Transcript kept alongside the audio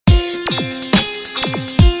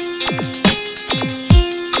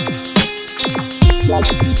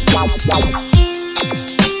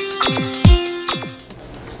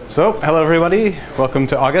So, hello everybody. Welcome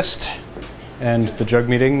to August and the drug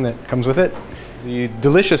meeting that comes with it. The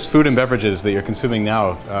delicious food and beverages that you're consuming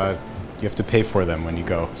now, you have to pay for them when you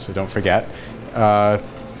go, so don't forget.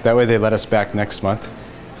 That way they let us back next month.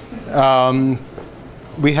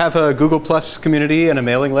 We have a Google Plus community and a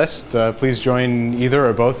mailing list. Please join either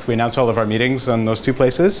or both. We announce all of our meetings on those two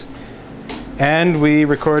places. And we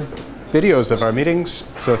record videos of our meetings.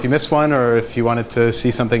 So if you missed one or if you wanted to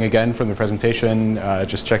see something again from the presentation,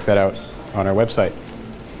 just check that out on our website.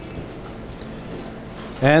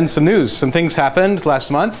 And some news. Some things happened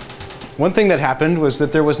last month. One thing that happened was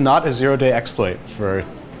that there was not a zero-day exploit for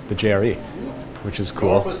the JRE, which is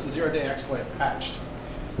cool. Nor was the zero-day exploit patched.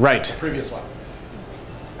 Right. The previous one.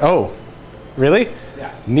 Oh, really?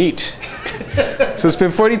 Yeah. Neat. So it's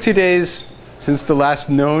been 42 days since the last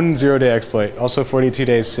known zero-day exploit. Also 42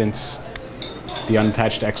 days since the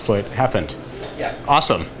unpatched exploit happened. Yes.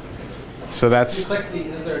 Awesome. So that's... If you click the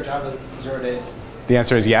is there a Java zero-day? The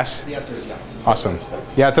answer is yes? The answer is yes. Awesome.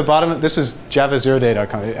 Yeah, at the bottom, this is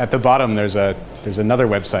javazeroday.com. At the bottom, there's another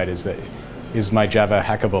website, is my Java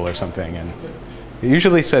hackable or something. And it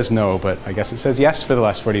usually says no, but I guess it says yes for the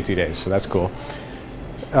last 42 days, so that's cool.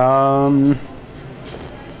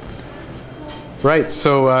 Right,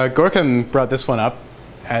 so Gorkum brought this one up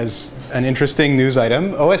as an interesting news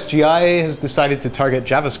item. OSGI has decided to target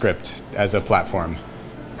JavaScript as a platform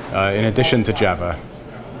in addition to Java.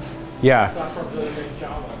 Yeah.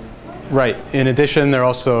 Right. In addition, they're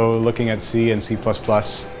also looking at C and C++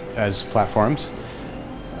 as platforms.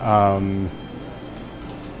 I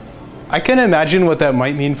can imagine what that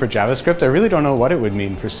might mean for JavaScript. I really don't know what it would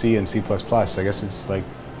mean for C and C++. I guess it's like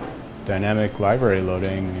dynamic library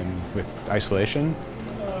loading and with isolation.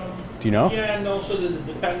 Do you know? Yeah, and also the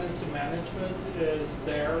dependency management is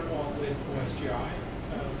there with OSGI,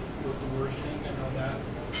 with the versioning and all that.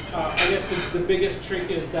 I guess the biggest trick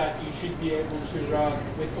is that you should be able to run,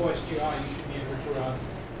 with OSGI, you should be able to run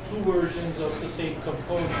two versions of the same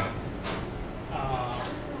component.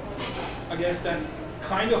 I guess that's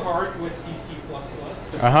kind of hard with C, C++.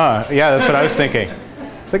 Yeah, that's what I was thinking.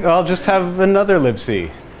 It's like, oh, I'll just have another libc.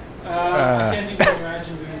 I can't even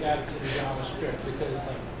imagine doing that in JavaScript because,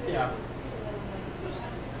 like, yeah.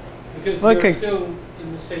 Because they're still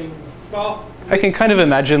in the same, well. I can kind of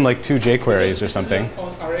imagine like two jQueries or something.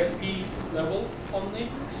 On RFP level only,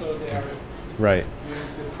 so they are right.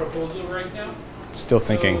 doing the proposal right now. Still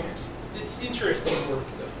thinking. So it's interesting work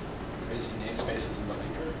though. Crazy namespaces in the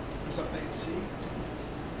maker or something in C.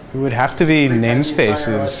 It would have to be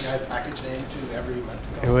namespaces. Package name to every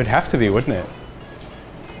it would have to be, wouldn't it?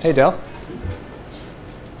 Hey, Del.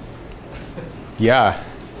 Yeah.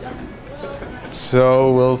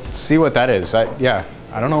 So we'll see what that is. Yeah,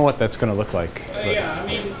 I don't know what that's going to look like. Yeah, I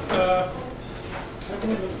mean, something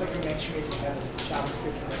that looks like a mesh making out of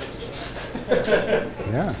JavaScript.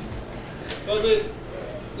 Yeah. Well,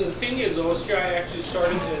 the thing is, OSGI actually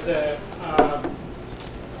started as a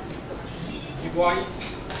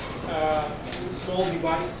device, small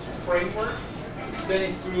device framework. Then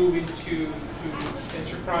it grew into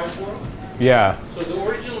enterprise work. Yeah. So the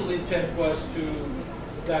original intent was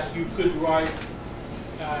that you could write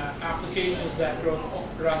applications that run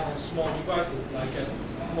on small devices, like a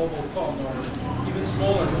mobile phone or even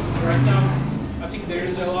smaller ones. Right now, I think there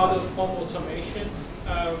is a lot of home automation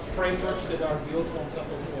frameworks that are built on top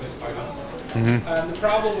of OSGI. And the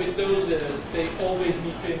problem with those is they always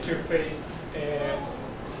need to interface a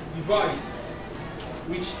device,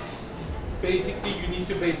 which basically you need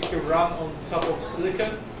to run on top of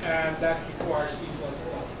silicon, and that requires C++.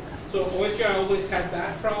 So OSGI always had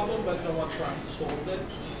that problem, but no one tried to solve it.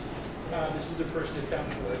 This is the first attempt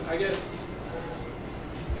at it, I guess.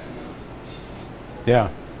 Yeah,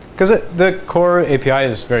 because the core API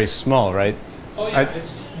is very small, right? Oh yeah,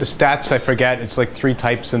 the stats, I forget, it's like 3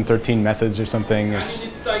 types and 13 methods or something. I mean,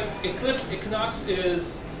 it's like Equinox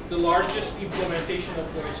is the largest implementation of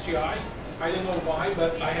OSGI. I don't know why,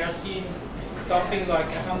 but I have seen something like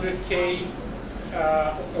 100K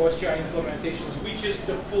OSGI implementations, which is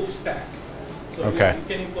the full stack. So you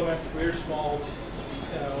can implement very small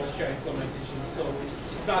OSGI implementations, so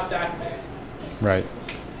it's not that bad. Right.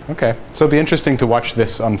 Okay. So it'll be interesting to watch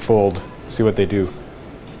this unfold, see what they do.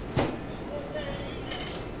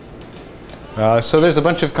 So there's a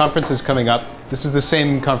bunch of conferences coming up. This is the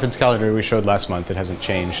same conference calendar we showed last month. It hasn't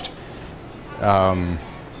changed. So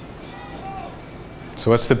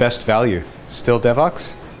what's the best value? Still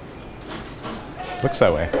Devoxx? Looks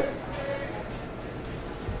that way.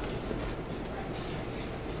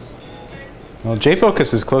 Well,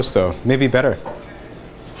 JFocus is close though. Maybe better.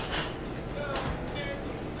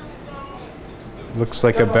 looks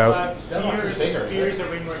like about... Beers are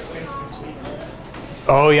way more expensive in Sweden.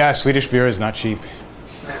 Oh yeah, Swedish beer is not cheap.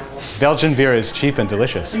 Belgian beer is cheap and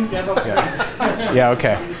delicious. Yeah,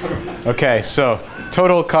 okay. Okay, so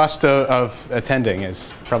total cost of attending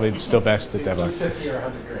is probably still best at DevOps. 50 or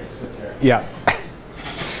 100 drinks with your... Yeah.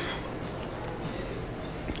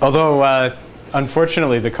 Although,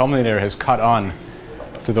 unfortunately, the Culminator has caught on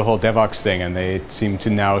to the whole DevOps thing, and they seem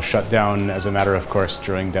to now shut down as a matter of course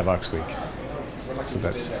during DevOps week. So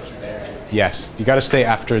that's, yes, you got to stay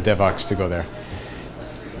after DevOps to go there.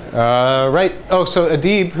 Right. Oh, so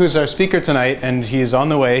Adib, who's our speaker tonight, and he's on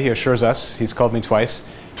the way, he assures us. He's called me twice.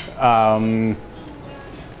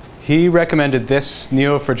 He recommended this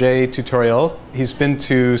Neo4j tutorial. He's been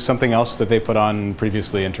to something else that they put on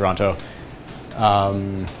previously in Toronto.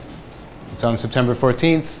 It's on September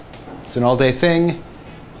 14th. It's an all-day thing.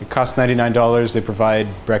 It costs $99. They provide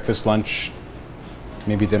breakfast, lunch,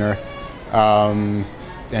 maybe dinner.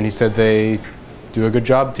 And he said they do a good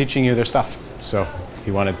job teaching you their stuff. So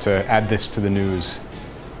he wanted to add this to the news.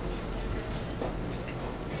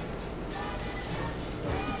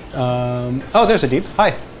 Oh, there's Adib.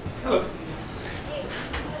 Hi. Hello.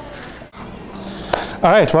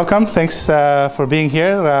 All right, welcome. Thanks for being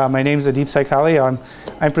here. My name is Adib Saikali.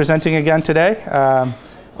 I'm presenting again today.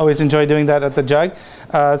 Always enjoy doing that at the Jug.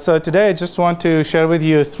 So today I just want to share with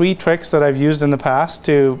you 3 tricks that I've used in the past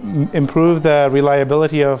to improve the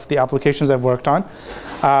reliability of the applications I've worked on.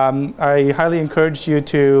 I highly encourage you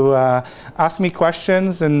to ask me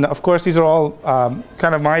questions, and of course these are all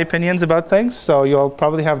kind of my opinions about things, so you'll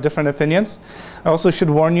probably have different opinions. I also should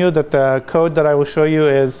warn you that the code that I will show you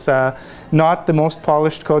is not the most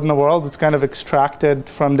polished code in the world. It's kind of extracted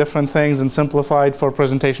from different things and simplified for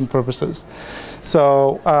presentation purposes.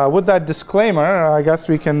 So with that disclaimer, I guess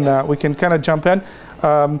we can kind of jump in.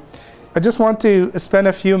 I just want to spend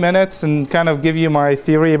a few minutes and kind of give you my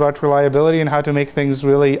theory about reliability and how to make things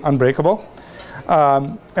really unbreakable.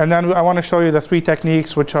 And then I want to show you the 3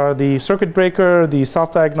 techniques, which are the circuit breaker, the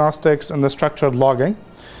self-diagnostics, and the structured logging.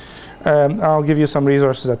 I'll give you some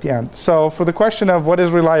resources at the end. So for the question of what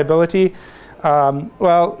is reliability,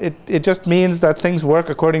 well, it just means that things work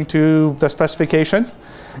according to the specification.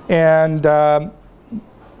 And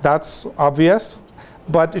that's obvious.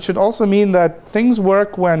 But it should also mean that things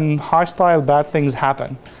work when hostile bad things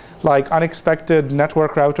happen, like unexpected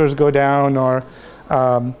network routers go down, or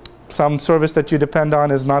some service that you depend on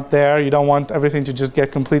is not there. You don't want everything to just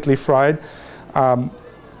get completely fried.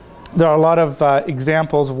 There are a lot of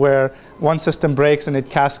examples where one system breaks and it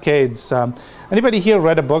cascades. Anybody here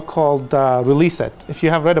read a book called Release It? If you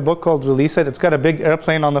have read a book called Release It, it's got a big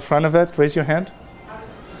airplane on the front of it. Raise your hand.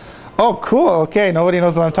 Oh, cool. Okay, nobody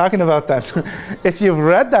knows what I'm talking about then. If you've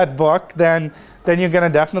read that book, then you're going to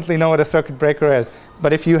definitely know what a circuit breaker is.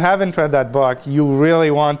 But if you haven't read that book, you really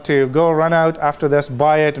want to go run out after this,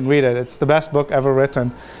 buy it, and read it. It's the best book ever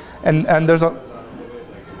written. And there's a...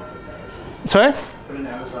 Sorry? Put an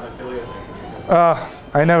Amazon affiliate link.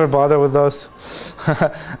 I never bother with those.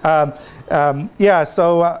 Yeah,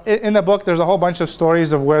 so in the book, there's a whole bunch of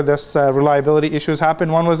stories of where this reliability issues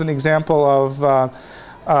happen. One was an example of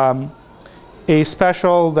a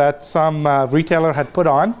special that some retailer had put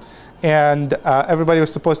on, and everybody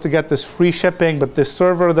was supposed to get this free shipping, but the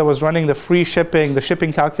server that was running the free shipping, the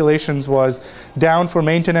shipping calculations, was down for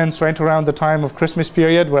maintenance right around the time of Christmas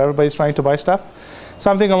period where everybody's trying to buy stuff.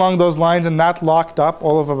 Something along those lines, and that locked up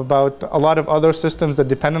all of about a lot of other systems that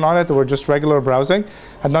depended on it that were just regular browsing,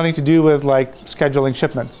 had nothing to do with like scheduling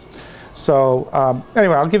shipments. So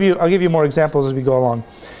anyway, I'll give you more examples as we go along.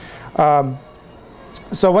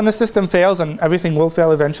 So when the system fails, and everything will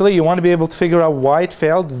fail eventually, you want to be able to figure out why it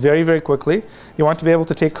failed very, very quickly. You want to be able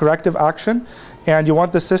to take corrective action, and you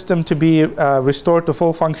want the system to be restored to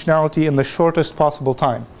full functionality in the shortest possible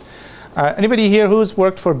time. Anybody here who's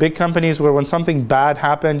worked for big companies where when something bad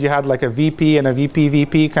happened, you had like a VP and a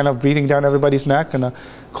VP kind of breathing down everybody's neck, and a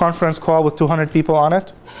conference call with 200 people on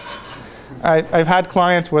it? I've had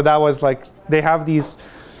clients where that was like, they have these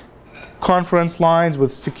conference lines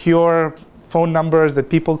with secure phone numbers that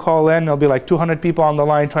people call in. There'll be like 200 people on the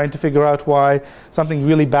line trying to figure out why something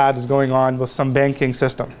really bad is going on with some banking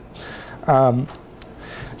system.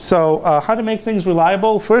 So how to make things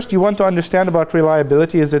reliable? First, you want to understand about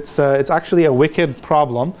reliability is it's actually a wicked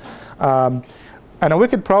problem. And a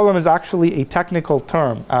wicked problem is actually a technical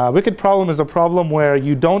term. Wicked problem is a problem where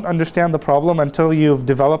you don't understand the problem until you've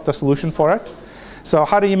developed a solution for it. So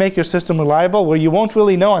how do you make your system reliable? Well, you won't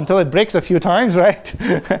really know until it breaks a few times, right?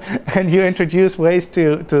 And you introduce ways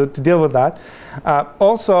to deal with that.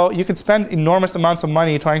 Also, you could spend enormous amounts of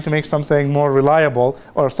money trying to make something more reliable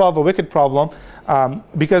or solve a wicked problem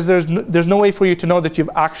because there's no way for you to know that you've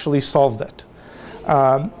actually solved it.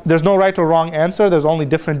 There's no right or wrong answer. There's only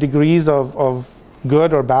different degrees of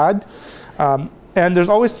good or bad. And there's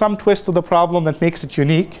always some twist to the problem that makes it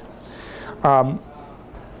unique.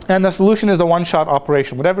 And the solution is a one-shot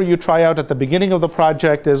operation. Whatever you try out at the beginning of the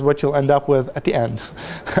project is what you'll end up with at the end.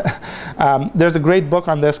 There's a great book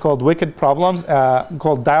on this called Wicked Problems,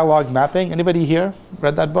 called Dialogue Mapping. Anybody here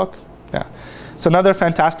read that book? Yeah. It's another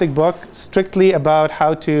fantastic book, strictly about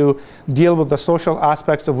how to deal with the social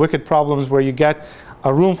aspects of wicked problems, where you get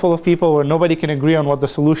a room full of people where nobody can agree on what the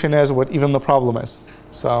solution is, what even the problem is.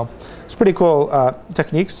 So it's pretty cool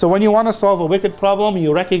techniques. So when you want to solve a wicked problem,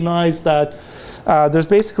 you recognize that there's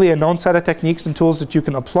basically a known set of techniques and tools that you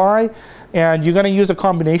can apply, and you're going to use a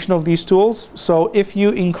combination of these tools. So if you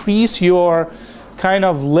increase your kind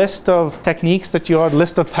of list of techniques,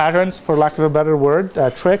 list of patterns, for lack of a better word,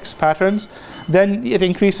 tricks, patterns, then it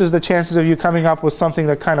increases the chances of you coming up with something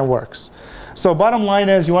that kind of works. So bottom line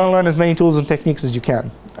is you want to learn as many tools and techniques as you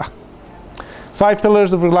can. 5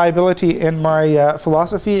 pillars of reliability in my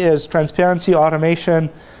philosophy is transparency, automation,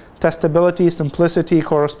 testability, simplicity,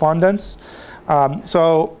 correspondence.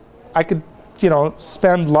 So I could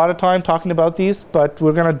spend a lot of time talking about these, but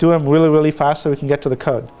we're going to do them really, really fast so we can get to the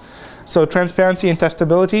code. So transparency and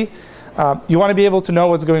testability, you want to be able to know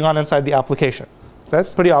what's going on inside the application. That's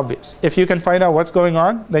pretty obvious. If you can find out what's going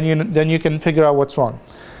on, then you can figure out what's wrong.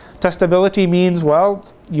 Testability means, well,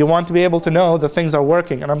 you want to be able to know that things are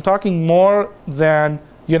working. And I'm talking more than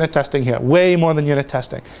unit testing here, way more than unit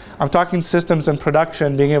testing. I'm talking systems in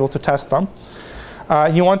production, being able to test them.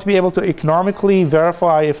 You want to be able to economically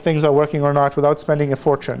verify if things are working or not without spending a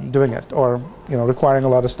fortune doing it, or requiring a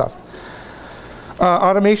lot of stuff.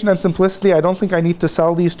 Automation and simplicity, I don't think I need to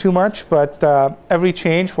sell these too much, but every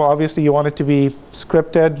change, well, obviously you want it to be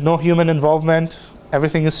scripted, no human involvement,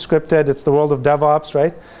 everything is scripted, it's the world of DevOps,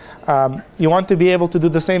 right? You want to be able to do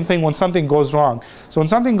the same thing when something goes wrong. So when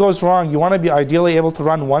something goes wrong, you want to be ideally able to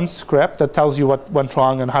run one script that tells you what went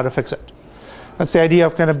wrong and how to fix it. That's the idea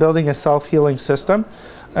of kind of building a self-healing system.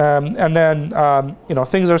 And then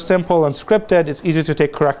things are simple and scripted, it's easy to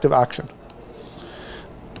take corrective action.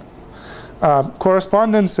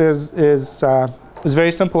 Correspondence is a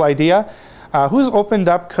very simple idea. Who's opened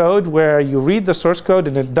up code where you read the source code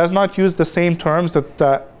and it does not use the same terms that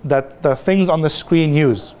the things on the screen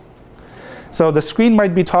use? So the screen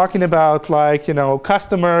might be talking about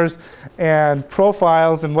customers and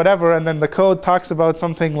profiles and whatever, and then the code talks about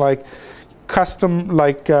something like custom,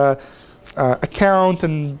 account,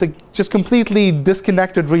 and the just completely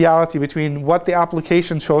disconnected reality between what the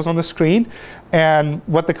application shows on the screen and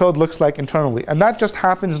what the code looks like internally. And that just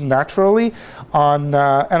happens naturally on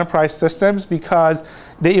enterprise systems because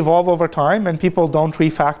they evolve over time and people don't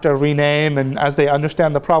refactor, rename, and as they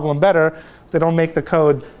understand the problem better, they don't make the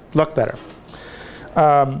code look better.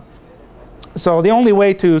 So the only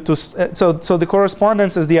way so the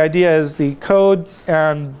correspondence is the idea is the code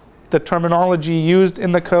and the terminology used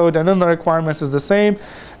in the code and in the requirements is the same.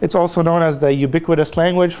 It's also known as the ubiquitous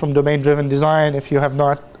language from domain-driven design, if you have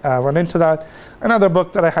not run into that. Another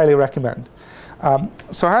book that I highly recommend.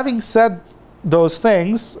 So having said those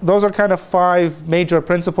things, those are kind of 5 major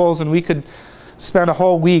principles, and we could spend a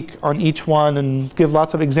whole week on each one and give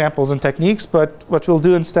lots of examples and techniques, but what we'll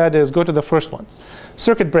do instead is go to the first one,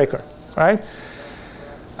 circuit breaker, right?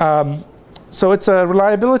 So it's a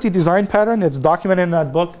reliability design pattern. It's documented in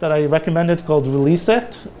that book that I recommended called Release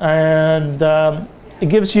It. And it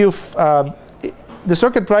gives you, the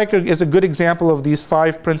circuit breaker is a good example of these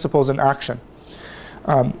 5 principles in action.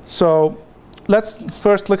 So let's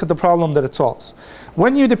first look at the problem that it solves.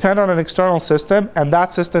 When you depend on an external system and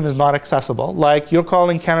that system is not accessible, like you're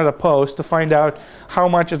calling Canada Post to find out how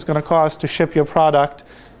much it's going to cost to ship your product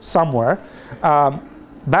somewhere,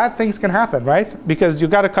 bad things can happen, right? Because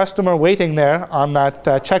you've got a customer waiting there on that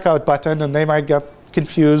checkout button and they might get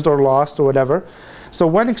confused or lost or whatever. So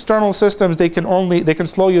when external systems, they can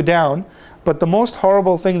slow you down, but the most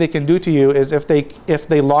horrible thing they can do to you is if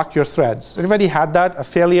they lock your threads. Anybody had that? A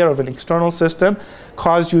failure of an external system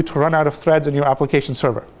caused you to run out of threads in your application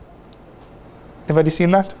server. Anybody seen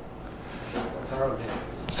that? It's our own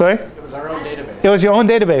database. Sorry? It was our own database. It was your own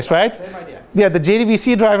database, right? Same idea. Yeah, the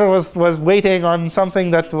JDBC driver was waiting on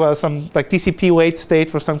something that was some like TCP wait state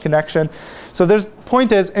for some connection. So the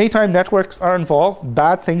point is, anytime networks are involved,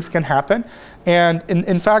 bad things can happen. And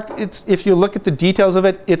in fact, if you look at the details of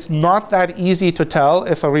it, it's not that easy to tell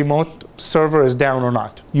if a remote server is down or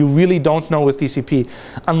not. You really don't know with TCP,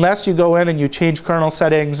 unless you go in and you change kernel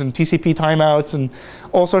settings and TCP timeouts and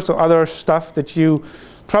all sorts of other stuff that you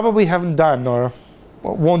probably haven't done or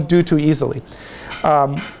won't do too easily.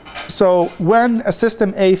 So when a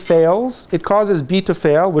system A fails, it causes B to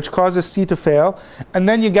fail, which causes C to fail. And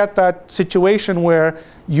then you get that situation where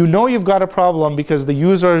you know you've got a problem because the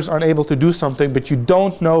users aren't able to do something, but you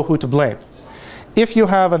don't know who to blame. If you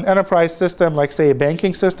have an enterprise system, like say a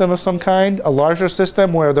banking system of some kind, a larger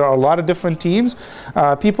system where there are a lot of different teams,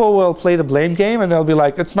 people will play the blame game and they'll be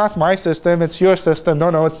like, it's not my system, it's your system.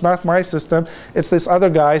 No, it's not my system, it's this other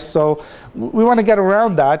guy. So we want to get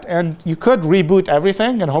around that. And you could reboot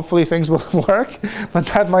everything and hopefully things will work, but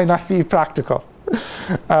that might not be practical.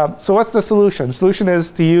 So what's the solution? The solution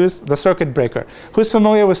is to use the circuit breaker. Who's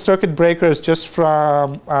familiar with circuit breakers just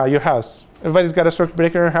from your house? Everybody's got a circuit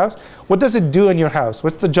breaker in your house. What does it do in your house?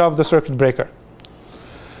 What's the job of the circuit breaker?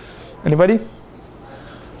 Anybody?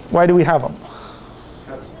 Why do we have them? It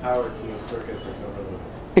cuts power to a circuit that's overloaded.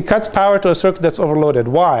 It cuts power to a circuit that's overloaded.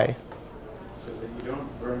 Why? So that you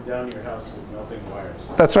don't burn down your house with melting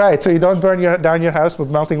wires. That's right. So you don't burn down your house with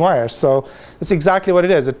melting wires. So that's exactly what it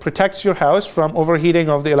is. It protects your house from overheating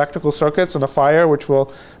of the electrical circuits and a fire, which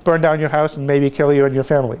will burn down your house and maybe kill you and your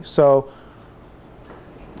family. So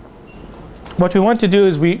what we want to do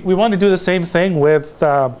is we want to do the same thing with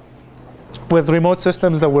remote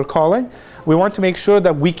systems that we're calling. We want to make sure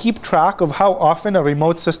that we keep track of how often a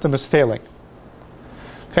remote system is failing.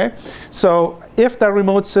 Okay? So if that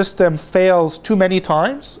remote system fails too many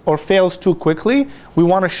times or fails too quickly, we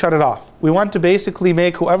want to shut it off. We want to basically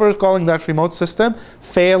make whoever is calling that remote system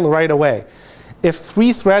fail right away. If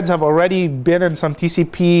 3 threads have already been in some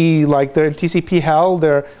TCP, like they're in TCP hell,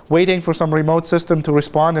 they're waiting for some remote system to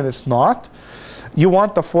respond and it's not, you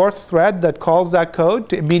want the 4th thread that calls that code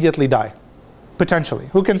to immediately die, potentially.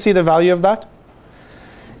 Who can see the value of that?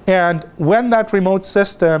 And when that remote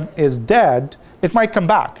system is dead, it might come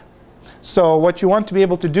back. So what you want to be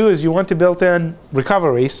able to do is you want to build in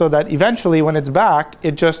recovery so that eventually when it's back,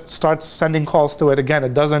 it just starts sending calls to it again.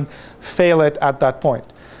 It doesn't fail it at that point.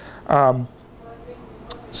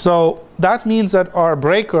 So that means that our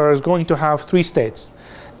breaker is going to have 3 states.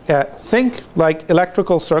 Think like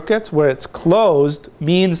electrical circuits where it's closed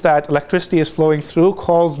means that electricity is flowing through,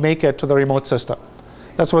 calls make it to the remote system.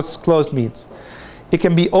 That's what closed means. It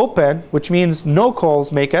can be open, which means no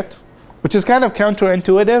calls make it, which is kind of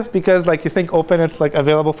counterintuitive because like you think open, it's like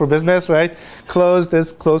available for business, right? Closed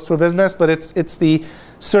is closed for business, but it's the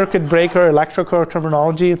circuit breaker electrical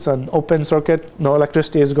terminology. It's an open circuit, no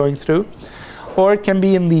electricity is going through. Or it can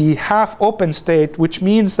be in the half open state, which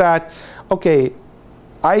means that, okay,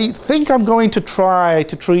 I think I'm going to try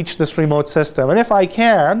to reach this remote system. And if I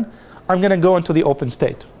can, I'm going to go into the open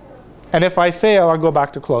state. And if I fail, I'll go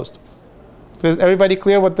back to closed. Is everybody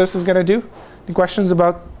clear what this is going to do? Any questions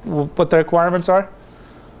about what the requirements are?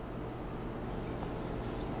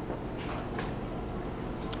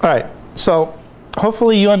 All right, so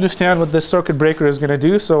hopefully you understand what this circuit breaker is going to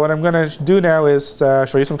do. So what I'm going to do now is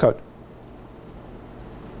show you some code.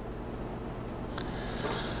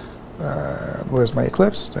 Where's my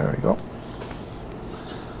Eclipse? There we go.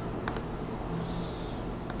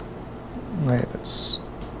 Right, let's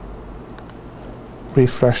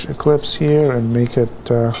refresh Eclipse here and make it.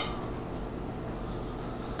 So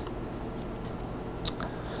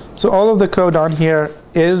all of the code on here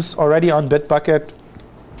is already on Bitbucket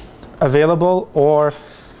available or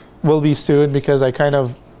will be soon because I kind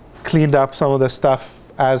of cleaned up some of the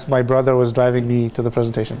stuff as my brother was driving me to the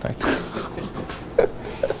presentation night.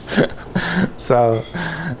 So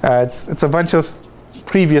it's a bunch of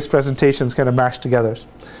previous presentations kind of mashed together.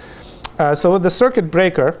 So with the circuit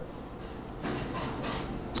breaker,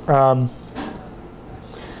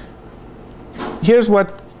 here's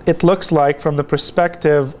what it looks like from the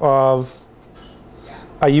perspective of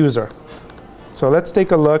a user. So let's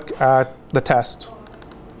take a look at the test.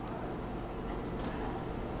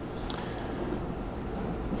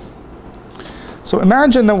 So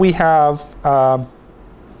imagine that we have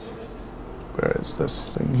where is this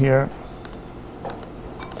thing here?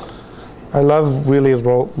 I love really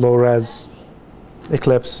low-res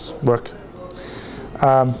Eclipse work.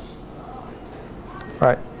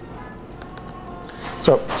 Right.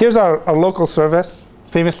 So here's our local service,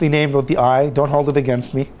 famously named with the I. Don't hold it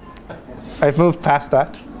against me. I've moved past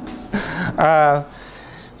that.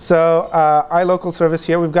 So iLocal service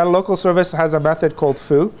here. We've got a local service that has a method called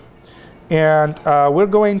foo. And we're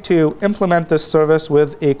going to implement this service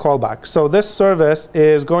with a callback. So this service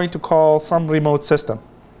is going to call some remote system.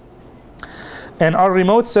 And our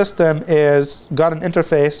remote system is got an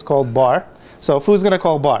interface called bar. So foo's going to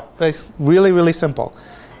call bar. It's really, really simple.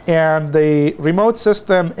 And the remote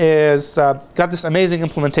system is got this amazing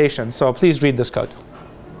implementation. So please read this code.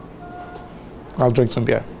 I'll drink some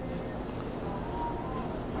beer.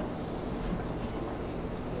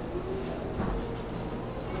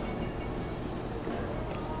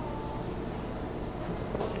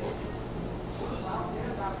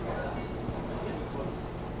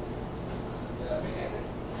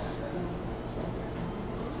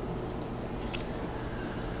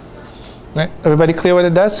 Right. Everybody clear what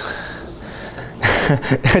it does?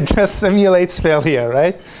 It just simulates failure,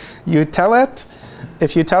 right? You tell it,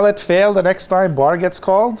 if you tell it fail the next time bar gets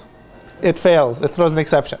called, it fails. It throws an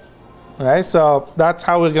exception. Right? So that's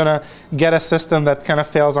how we're going to get a system that kind of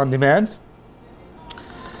fails on demand.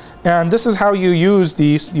 And this is how you use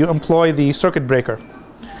these, you employ the circuit breaker.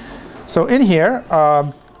 So in here,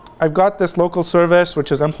 I've got this local service,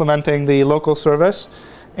 which is implementing the local service.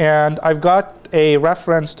 And I've got a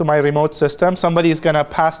reference to my remote system. Somebody is going to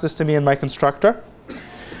pass this to me in my constructor.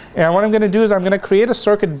 And what I'm going to do is I'm going to create a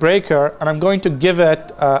circuit breaker, and I'm going to give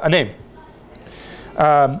it a name.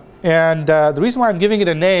 The reason why I'm giving it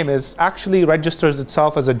a name is actually registers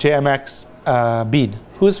itself as a JMX bead.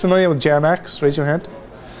 Who's familiar with JMX? Raise your hand.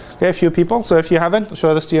 Okay, a few people. So if you haven't, I'll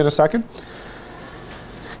show this to you in a second.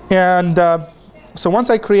 And so once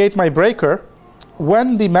I create my breaker,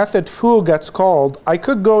 when the method foo gets called, I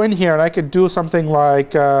could go in here and I could do something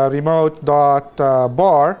like remote.bar.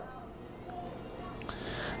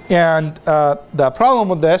 And the problem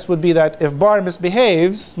with this would be that if bar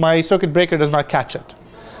misbehaves, my circuit breaker does not catch it.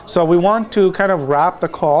 So we want to kind of wrap the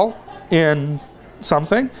call in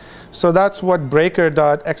something. So that's what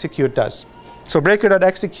breaker.execute does. So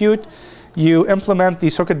breaker.execute, you implement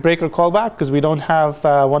the circuit breaker callback, because we don't have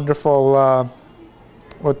wonderful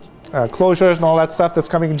closures and all that stuff that's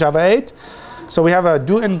coming in Java 8. So we have a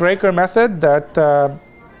doInBreaker method that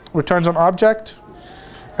returns an object.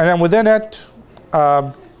 And then within it,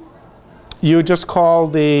 you just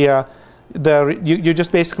call you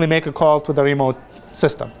just basically make a call to the remote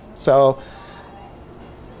system. So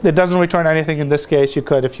it doesn't return anything in this case. You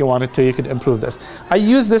could, if you wanted to, you could improve this. I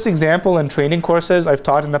use this example in training courses I've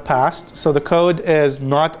taught in the past. So the code is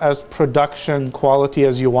not as production quality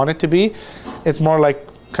as you want it to be. It's more like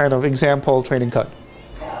kind of example training code.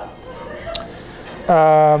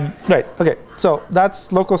 Right, OK. So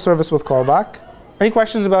that's local service with callback. Any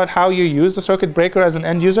questions about how you use the circuit breaker as an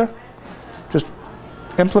end user? Just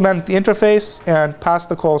implement the interface and pass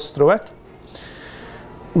the calls through it.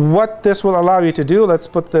 What this will allow you to do, let's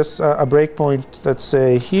put this a breakpoint, let's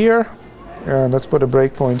say here. And let's put a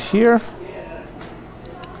breakpoint here.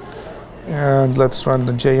 And let's run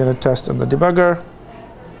the JUnit test in the debugger.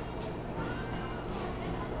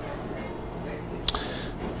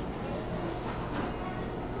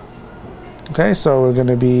 OK, so we're going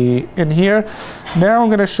to be in here. Now I'm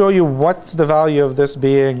going to show you what's the value of this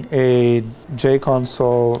being a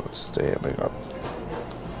JConsole. Let's stay bring up.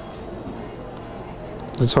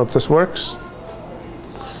 Let's hope this works.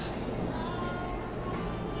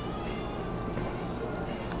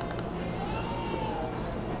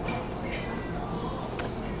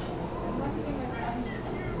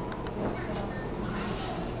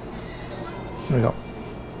 There we go.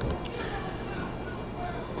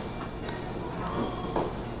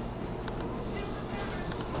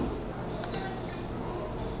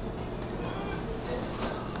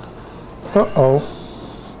 Uh-oh.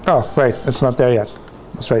 Oh, right. It's not there yet.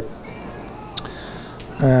 That's right.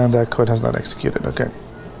 And that code has not executed. OK.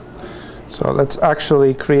 So let's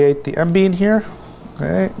actually create the mbean here.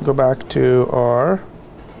 OK. Go back to our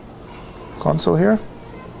console here.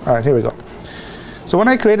 All right, here we go. So when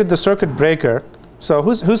I created the circuit breaker, so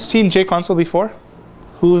who's seen JConsole before?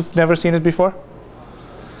 Who've never seen it before?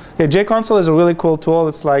 Okay, JConsole is a really cool tool.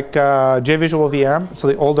 It's like JVisualVM. It's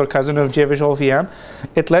the older cousin of JVisualVM.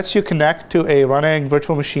 It lets you connect to a running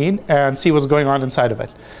virtual machine and see what's going on inside of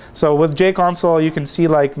it. So with JConsole, you can see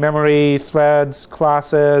like memory, threads,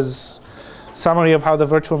 classes, summary of how the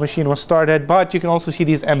virtual machine was started. But you can also see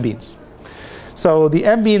these mbeans. So the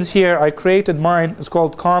mbeans here, I created mine. It's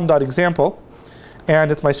called com.example.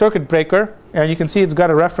 And it's my circuit breaker. And you can see it's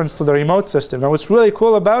got a reference to the remote system. Now what's really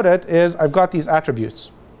cool about it is I've got these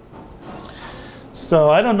attributes. So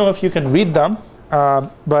I don't know if you can read them,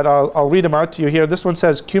 but I'll read them out to you here. This one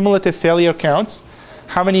says cumulative failure counts.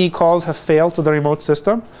 how many calls have failed to the remote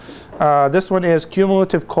system. This one is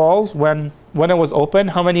cumulative calls when it was open.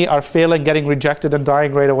 How many are failing, getting rejected, and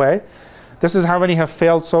dying right away? This is how many have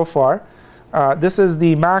failed so far. This is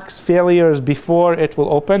the max failures before it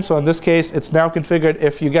will open. So in this case, it's now configured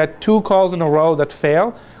if you get 2 calls in a row that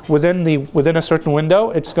fail within a certain window,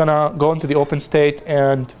 it's going to go into the open state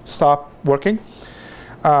and stop working.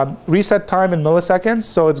 Reset time in milliseconds.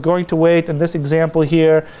 So it's going to wait, in this example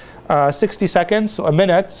here, 60 seconds, so a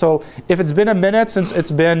minute. So if it's been a minute since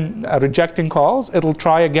it's been rejecting calls, it'll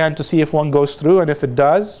try again to see if one goes through. And if it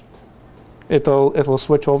does, it'll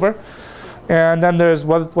switch over. And then there's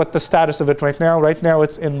what the status of it right now. Right now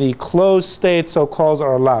it's in the closed state, so calls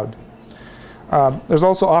are allowed. There's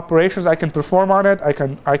also operations I can perform on it.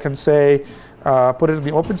 I can say put it in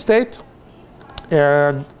the open state,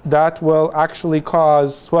 and that will actually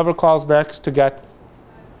cause whoever calls next to get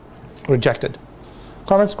rejected.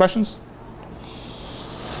 Comments, questions?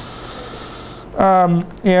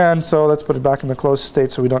 And so let's put it back in the closed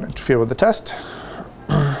state so we don't interfere with the test.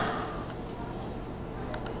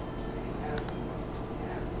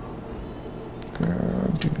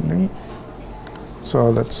 So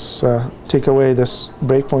let's take away this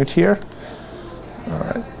breakpoint here. All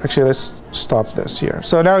right. Actually, let's stop this here.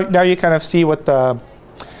 So now you kind of see what the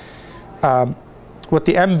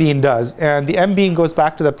MBean does. And the MBean goes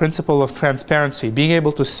back to the principle of transparency, being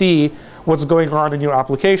able to see what's going on in your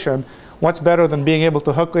application. What's better than being able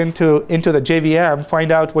to hook into the JVM,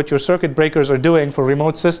 find out what your circuit breakers are doing for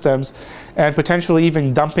remote systems, and potentially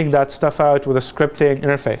even dumping that stuff out with a scripting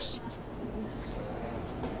interface.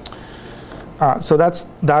 So that's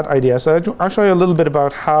that idea. So I'll show you a little bit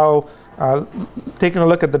about how, taking a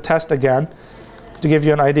look at the test again, to give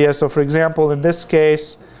you an idea. So for example, in this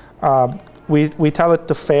case, we tell it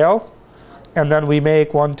to fail, and then we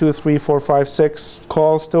make 1, 2, 3, 4, 5, 6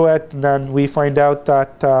 calls to it, and then we find out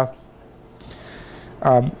that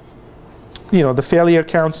the failure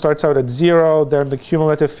count starts out at 0, then the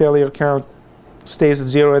cumulative failure count stays at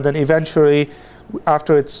 0, and then eventually,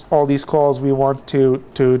 after it's all these calls, we want to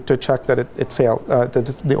check that it failed,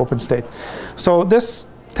 the open state. So this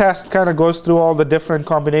test kind of goes through all the different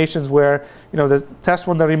combinations where, the test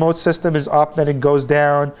when the remote system is up, then it goes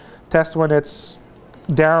down. Test when it's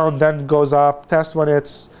down, then goes up. Test when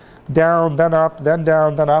it's down, then up, then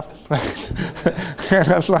down, then up. Right? Kind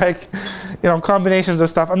of like, combinations of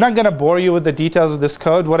stuff. I'm not going to bore you with the details of this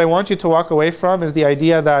code. What I want you to walk away from is the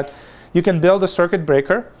idea that you can build a circuit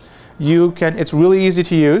breaker. It's really easy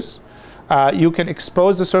to use. You can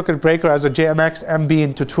expose the circuit breaker as a JMX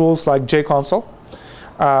MBean to tools like JConsole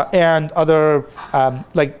and other,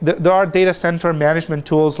 there are data center management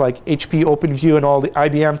tools like HP OpenView and all the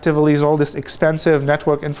IBM Tivoli's, all this expensive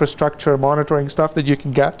network infrastructure monitoring stuff that you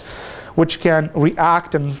can get, which can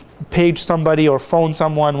react and page somebody or phone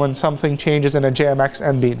someone when something changes in a JMX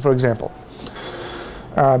MBean, for example.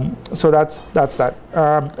 So that's that.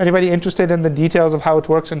 Anybody interested in the details of how it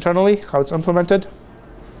works internally, how it's implemented?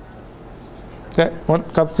 Okay,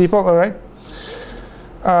 couple people, all right.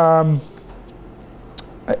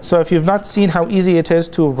 So if you've not seen how easy it is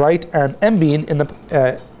to write an MBean in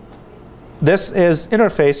the, this is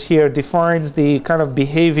interface here defines the kind of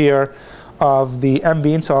behavior of the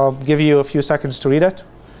MBean. So I'll give you a few seconds to read it.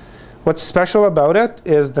 What's special about it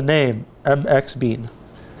is the name, MXBean.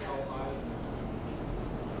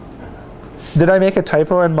 Did I make a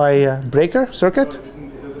typo in my breaker circuit? No,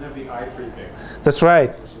 it doesn't have the I prefix. That's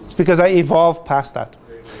right. It's because I evolved past that.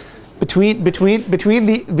 Between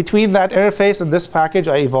that interface and this package,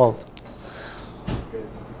 I evolved.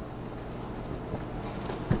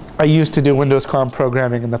 I used to do Windows COM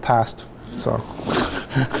programming in the past, so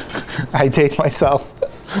I date myself.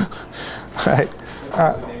 Right.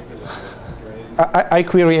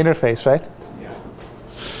 iQuery interface, right?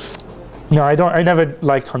 No, I don't. I never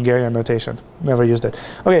liked Hungarian notation. Never used it.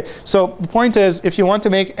 Okay, so the point is, if you want to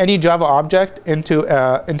make any Java object into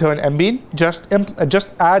an MBean, just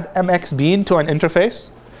add MXBean to an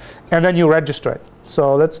interface, and then you register it.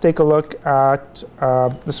 So let's take a look at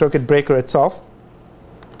the circuit breaker itself.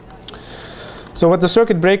 So what the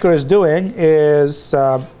circuit breaker is doing is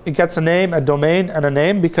it gets a name, a domain, and a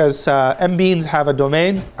name, because MBeans have a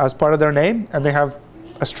domain as part of their name, and they have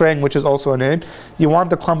a string, which is also a name. You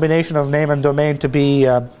want the combination of name and domain to be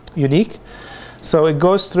unique. So it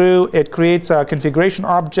goes through, it creates a configuration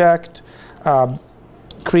object,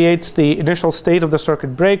 creates the initial state of the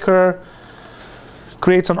circuit breaker,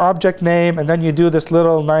 creates an object name, and then you do this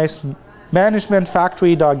little nice management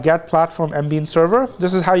factory.get platform MBean server.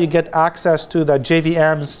 This is how you get access to the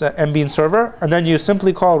JVM's MBean server, and then you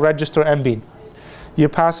simply call register MBean. You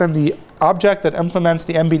pass in the object that implements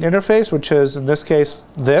the MBean interface, which is, in this case,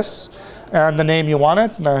 this, and the name you want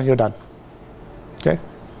it, then you're done. Okay?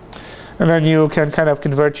 And then you can kind of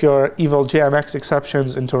convert your evil JMX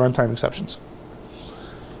exceptions into runtime exceptions.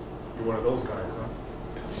 You're one of those guys,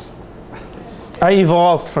 huh? I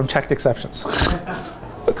evolved from checked exceptions.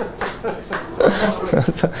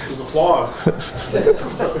 There's applause.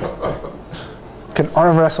 Can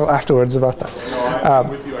arm wrestle afterwards about that. No, I'm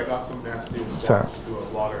with you. I got some nasty response to a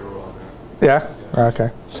blog I wrote on that. Yeah?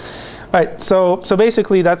 Okay. All right, so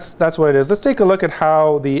basically that's what it is. Let's take a look at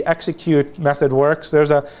how the execute method works.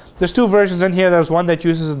 There's two versions in here. There's one that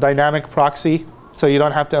uses a dynamic proxy, so you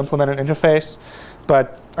don't have to implement an interface.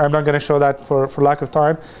 But I'm not going to show that for lack of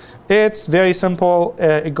time. It's very simple.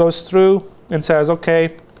 It goes through and says,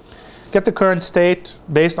 OK, get the current state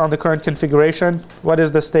based on the current configuration. What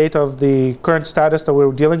is the state of the current status that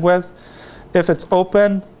we're dealing with? If it's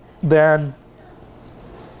open, then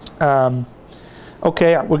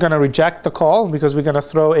OK, we're going to reject the call because we're going to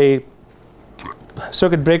throw a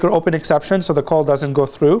circuit breaker open exception so the call doesn't go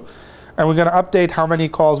through. And we're going to update how many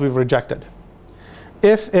calls we've rejected.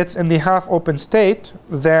 If it's in the half open state,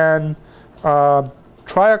 then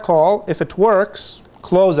try a call. If it works,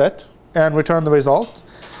 close it and return the result.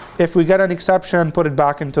 If we get an exception, put it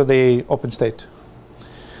back into the open state.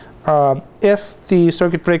 If the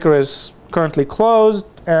circuit breaker is currently closed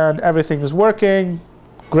and everything is working,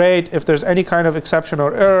 great. If there's any kind of exception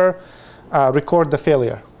or error, record the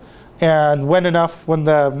failure. And when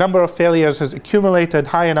the number of failures has accumulated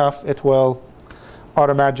high enough, it will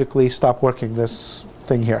automatically stop working, this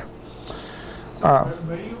thing here.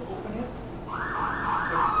 Where do you open it?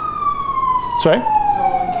 Sorry? So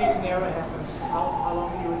in case an error happens, how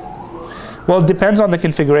long do you wait until you open it? Well, it depends on the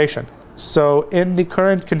configuration. So in the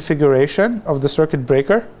current configuration of the circuit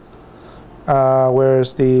breaker,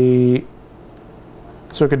 where's the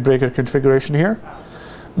circuit breaker configuration here?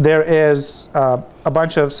 There is a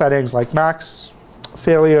bunch of settings like max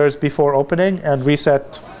failures before opening and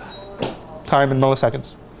reset time in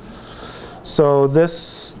milliseconds. So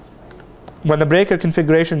this, when the breaker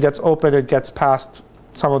configuration gets open, it gets past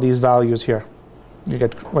some of these values here you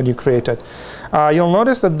get when you create it. You'll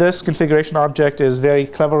notice that this configuration object is very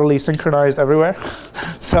cleverly synchronized everywhere.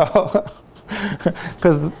 So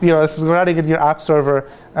because this is running in your app server,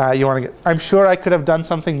 you want to get. I'm sure I could have done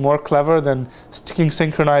something more clever than sticking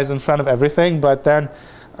synchronize in front of everything, but then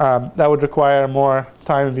that would require more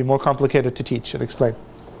time and be more complicated to teach and explain.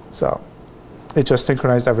 So it just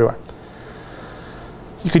synchronized everywhere.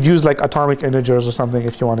 You could use like atomic integers or something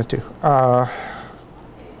if you wanted to.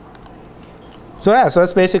 So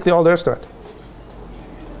that's basically all there is to it.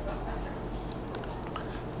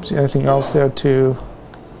 See anything else there too?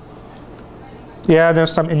 Yeah,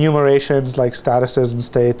 there's some enumerations like statuses and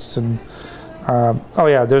states, and oh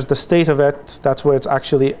yeah, there's the state of it. That's where it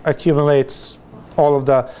actually accumulates all of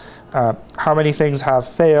the how many things have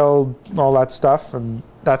failed, all that stuff, and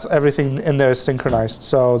that's everything in there is synchronized.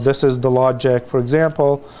 So this is the logic. For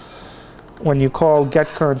example, when you call get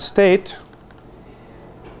current state,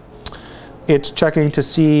 it's checking to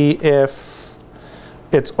see if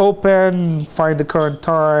it's open, find the current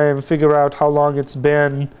time, figure out how long it's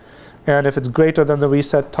been. And if it's greater than the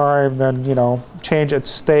reset time, then change its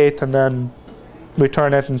state and then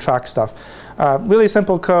return it and track stuff. Really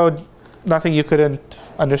simple code, nothing you couldn't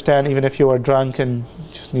understand even if you were drunk and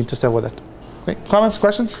just need to sit with it. Okay. Comments,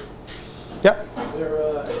 questions? Yeah? Is there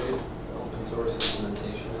an open source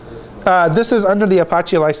implementation of this? This is under the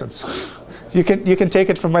Apache license. You can take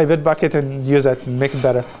it from my Bitbucket and use it and make it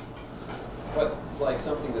better. But like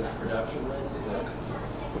something that's production ready?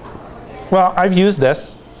 Well, I've used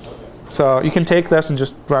this. So you can take this and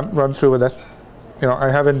just run through with it.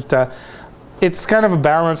 I haven't. It's kind of a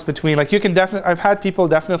balance between I've had people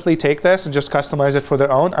definitely take this and just customize it for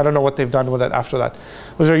their own. I don't know what they've done with it after that.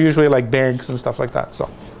 Those are usually like banks and stuff like that. So,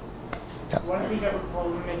 yeah. One thing that would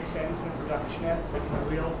probably make sense in a production app, like in a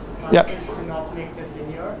real Yeah. context, is to not make that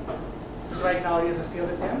linear. Because right now you have a failed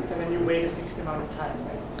attempt, and then you wait a fixed amount of time,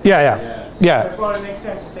 right? Yeah. It probably makes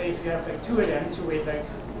sense to say if you have like 2 attempts, you wait like.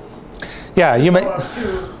 Yeah, you may.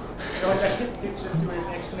 Two. Don't just do an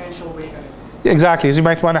exponential wait on it. Exactly. So you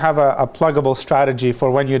might want to have a pluggable strategy for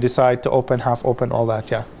when you decide to open, half open, all that.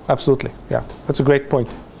 Yeah, absolutely. Yeah, that's a great point.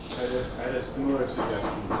 I had a similar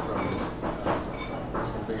suggestion from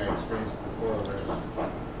something I experienced before.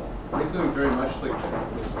 Where it's something very much like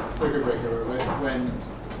this circuit breaker, when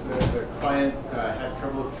the client had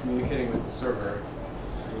trouble communicating with the server,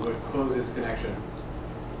 it would close its connection,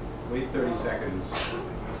 wait 30 seconds,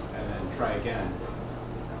 and then try again.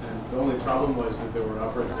 The only problem was that there were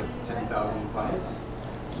upwards of 10,000 clients.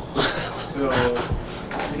 So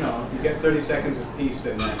you know, you get 30 seconds of peace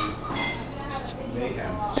and then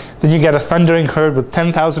mayhem. Then you get a thundering herd with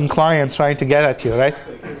 10,000 clients trying to get at you, right?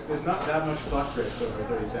 Exactly, because there's not that much clock drift over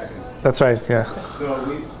 30 seconds. That's right, yeah.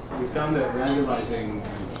 So we found that randomizing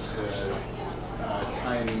the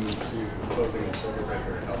time to closing the circuit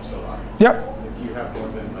breaker helps a lot. Yep. If you have more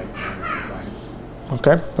than like 1 or 2 clients.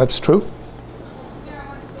 Okay, that's true.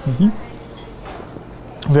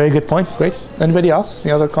 Very good point. Great. Anybody else?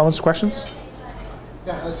 Any other comments, questions?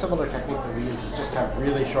 Yeah, a similar technique that we use is just have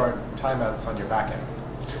really short timeouts on your backend.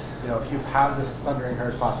 You know, if you have this thundering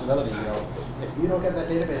herd possibility, you know, if you don't get that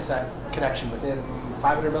database set connection within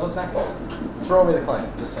 500 milliseconds, throw away the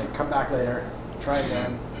client. Just say, come back later, try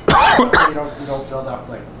again. you don't build up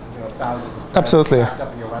like, you know, thousands of threads Absolutely. backed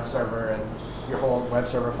up in your web server, and your whole web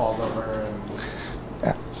server falls over and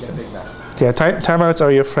get a big mess. Yeah, timeouts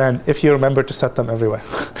are your friend if you remember to set them everywhere.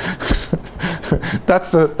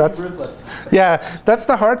 that's Ruthless. Yeah, that's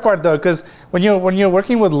the hard part though, because when you're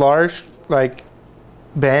working with large like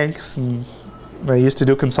banks, and I used to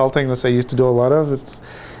do consulting, that's what I used to do a lot of. It's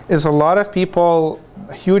a lot of people,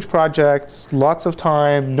 huge projects, lots of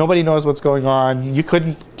time, nobody knows what's going on. You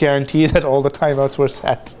couldn't guarantee that all the timeouts were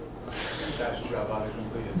set.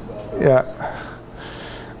 Yeah.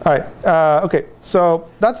 All right. Okay. So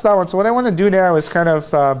that's that one. So what I want to do now is kind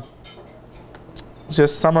of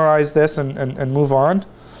just summarize this and move on.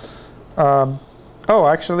 Oh,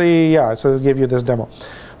 actually, yeah. So I'll give you this demo.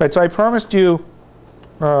 Right. So I promised you.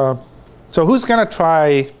 So who's going to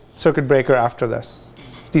try circuit breaker after this?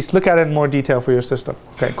 Please look at it in more detail for your system.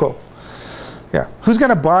 Okay. Cool. Yeah. Who's going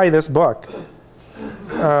to buy this book?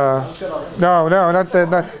 No, not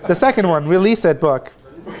the second one. Release It book.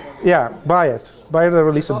 Yeah, buy it. Buy the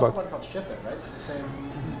Release It book. There's also one called Ship It, right? The same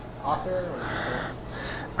author or the same?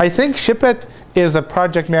 I think Ship It is a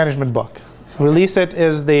project management book. Release It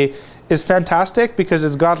is fantastic because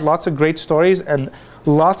it's got lots of great stories and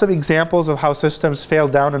lots of examples of how systems fail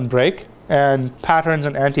down and break, and patterns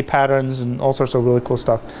and anti-patterns and all sorts of really cool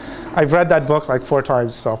stuff. I've read that book like 4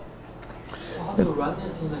 times. So. How do you run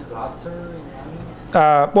this in a cluster?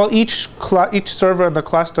 Well, each server in the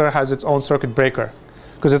cluster has its own circuit breaker,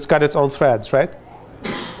 because it's got its own threads, right?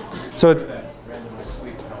 So that randomized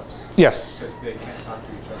sleep helps. yes. Because they can't talk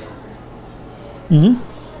to each other.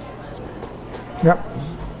 Yep.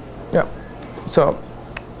 Yep. So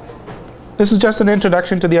this is just an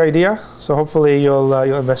introduction to the idea. So hopefully you'll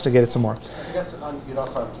investigate it some more. I guess you'd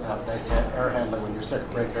also have to have nice error handling when your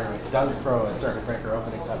circuit breaker does throw a circuit breaker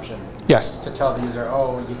open exception. Yes. To tell the user,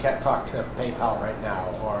 oh, you can't talk to PayPal right now,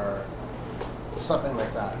 or something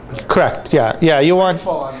like that. Correct. Yeah. Yeah. You want.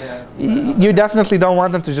 You definitely don't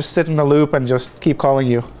want them to just sit in a loop and just keep calling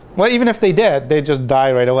you. Well, even if they did, they'd just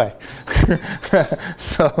die right away.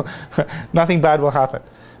 So nothing bad will happen.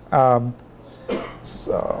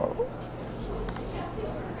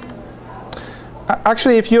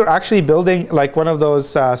 Actually, if you're actually building like one of those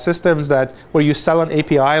systems where you sell an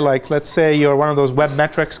API, like let's say you're one of those web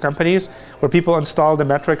metrics companies where people install the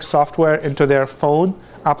metrics software into their phone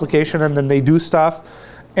application and then they do stuff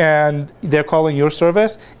and they're calling your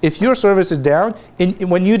service. If your service is down,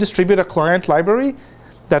 when you distribute a client library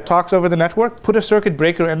that talks over the network, put a circuit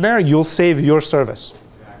breaker in there, you'll save your service.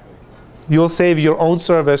 Exactly. You'll save your own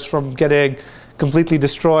service from getting completely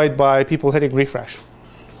destroyed by people hitting refresh.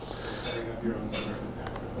 Setting up your own server.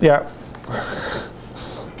 Yeah.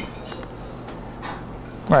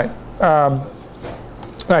 Right.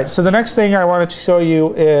 Right. So the next thing I wanted to show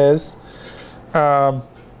you is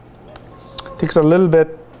takes a little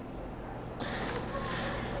bit.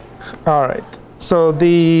 All right. So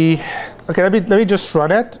okay. Let me just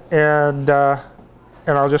run it and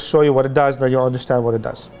I'll just show you what it does, and then you'll understand what it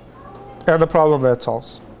does and the problem that it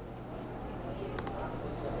solves.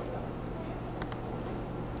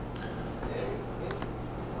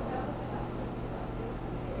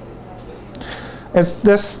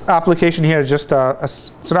 This application here is just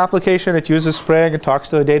it's an application. It uses Spring. It talks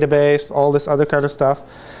to a database, all this other kind of stuff.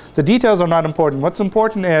 The details are not important. What's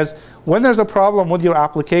important is when there's a problem with your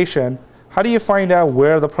application, how do you find out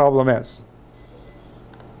where the problem is?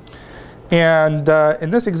 And in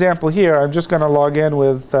this example here, I'm just going to log in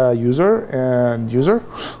with user and user.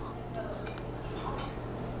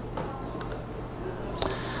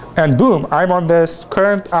 And boom, I'm on this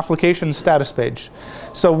current application status page.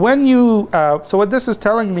 So when so what this is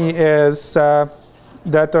telling me is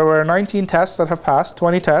that there were 19 tests that have passed,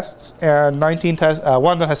 20 tests, and 1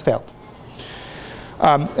 that has failed.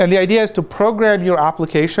 And the idea is to program your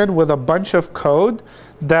application with a bunch of code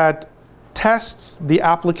that tests the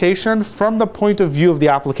application from the point of view of the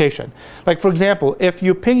application. Like, for example, if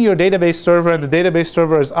you ping your database server and the database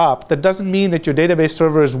server is up, that doesn't mean that your database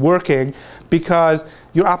server is working, because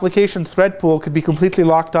your application thread pool could be completely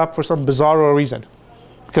locked up for some bizarre reason,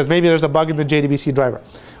 because maybe there's a bug in the JDBC driver,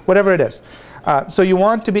 whatever it is. So you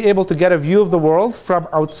want to be able to get a view of the world from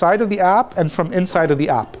outside of the app and from inside of the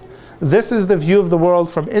app. This is the view of the world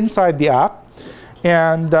from inside the app.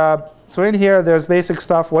 And so in here, there's basic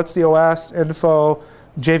stuff. What's the OS, info,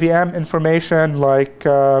 JVM information, like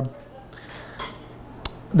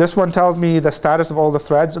this one tells me the status of all the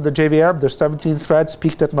threads of the JVM. There's 17 threads,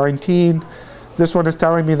 peaked at 19. This one is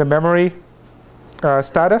telling me the memory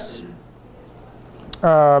status.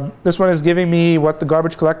 This one is giving me what the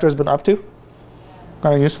garbage collector has been up to.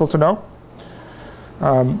 Kind of useful to know.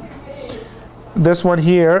 This one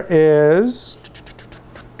here is,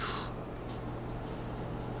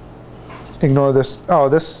 ignore this. Oh,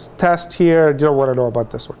 this test here, you don't want to know about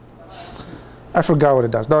this one. I forgot what it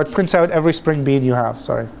does. No, it prints out every Spring bean you have,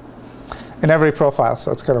 sorry. In every profile,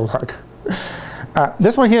 so it's kind of like.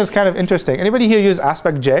 This one here is kind of interesting. Anybody here use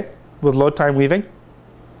AspectJ with load time weaving?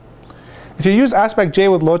 If you use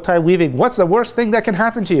AspectJ with load time weaving, what's the worst thing that can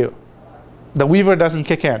happen to you? The weaver doesn't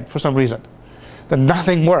kick in for some reason. Then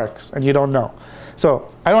nothing works, and you don't know.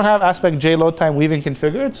 So I don't have AspectJ load time weaving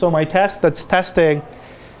configured, so my test that's testing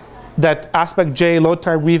that AspectJ load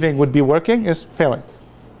time weaving would be working is failing.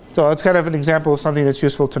 So that's kind of an example of something that's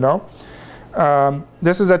useful to know.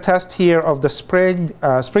 This is a test here of the Spring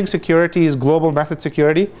Security's global method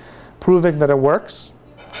security, proving that it works.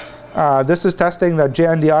 This is testing that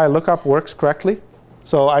JNDI lookup works correctly.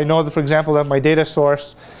 So I know that, for example, that my data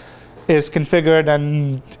source is configured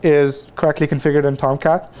and is correctly configured in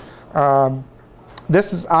Tomcat.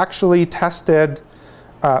 This is actually tested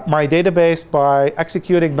my database by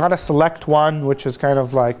executing not a select one, which is kind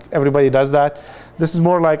of like everybody does that. This is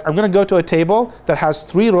more like I'm going to go to a table that has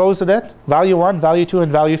 3 rows in it, value 1, value 2,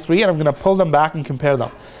 and value 3, and I'm going to pull them back and compare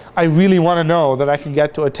them. I really want to know that I can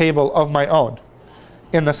get to a table of my own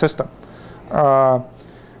in the system. And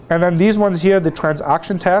then these ones here, the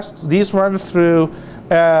transaction tests, these run through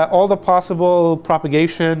all the possible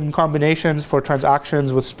propagation combinations for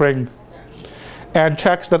transactions with Spring and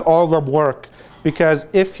checks that all of them work. Because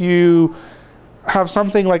if you have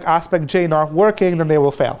something like AspectJ not working, then they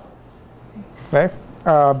will fail. Okay?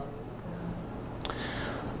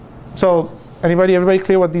 So everybody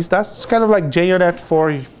clear what these does? It's kind of like JUnit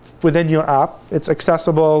for within your app. It's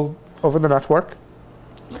accessible over the network.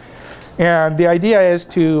 And the idea is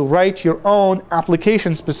to write your own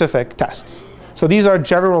application-specific tests. So these are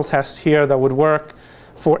general tests here that would work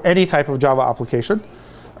for any type of Java application.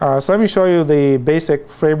 So let me show you the basic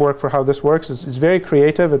framework for how this works. It's very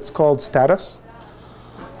creative. It's called status.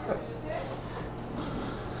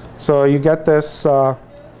 So you get this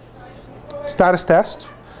status test,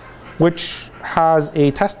 which has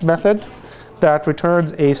a test method that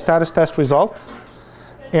returns a status test result.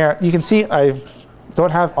 And you can see I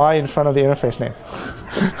don't have I in front of the interface name.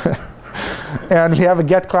 And we have a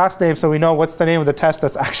get class name, so we know what's the name of the test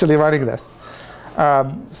that's actually running this.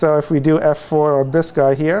 So if we do F4 on this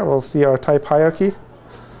guy here, we'll see our type hierarchy.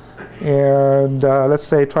 And let's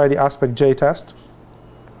say try the AspectJ test.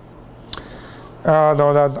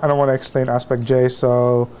 No, I don't want to explain AspectJ,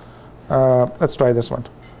 so let's try this one.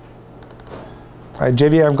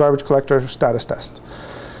 JVM garbage collector status test.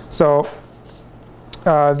 So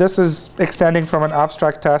this is extending from an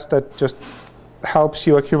abstract test that just helps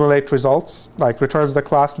you accumulate results, like returns the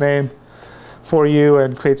class name for you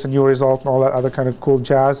and creates a new result and all that other kind of cool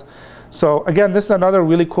jazz. So again, this is another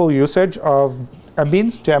really cool usage of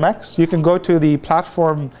mbeans, JMX. You can go to the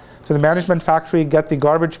platform, to the management factory, get the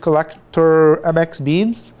garbage collector MX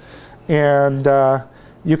beans, and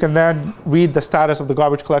you can then read the status of the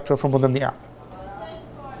garbage collector from within the app.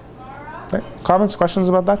 Okay. Comments, questions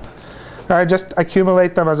about that? I just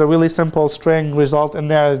accumulate them as a really simple string result in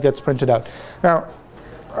there. It gets printed out. Now,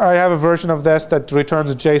 I have a version of this that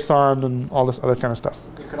returns JSON and all this other kind of stuff.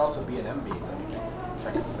 It could also be an mbean.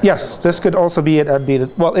 Yes, this could also be an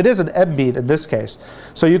mbean. Well, it is an mbean in this case.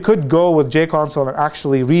 So you could go with JConsole and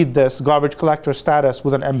actually read this garbage collector status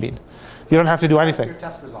with an mbean. You don't have to do anything. Your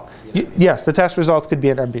test result could be an mbean. Yes, the test result could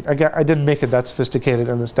be an mbean. Again, I didn't make it that sophisticated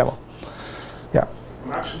in this demo. Yeah.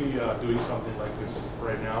 I'm actually doing something like this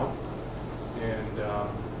right now. And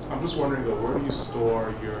I'm just wondering, though, where do you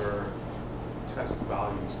store your test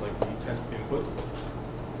values, like the test input?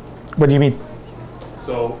 What do you mean?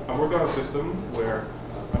 So I'm working on a system where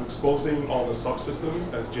I'm exposing all the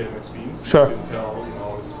subsystems as JMX beans. Sure. You can tell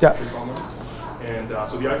all these features on them. And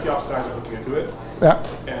so the IT ops guys are looking into it. Yeah.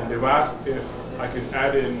 And they've asked if I can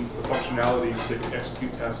add in the functionalities that can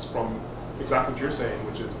execute tests from exactly what you're saying,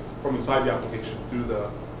 which is from inside the application through the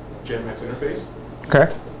JMX interface.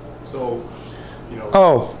 Okay. So, you know.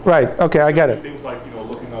 Oh, right. Okay, I get it. Things like, you know,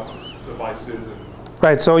 looking up devices and.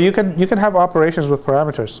 Right. So you can have operations with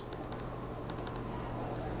parameters.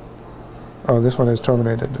 Oh, this one is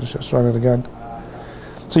terminated. Let's just run it again.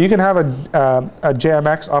 So you can have a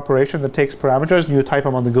JMX operation that takes parameters and you type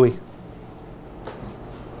them on the GUI.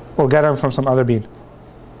 Or get them from some other bean.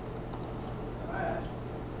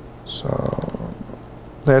 So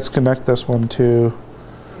let's connect this one to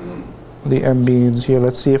the M beans here.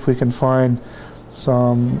 Let's see if we can find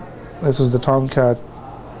some. This is the Tomcat.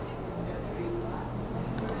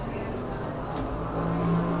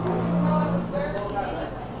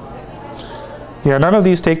 Yeah, none of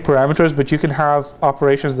these take parameters, but you can have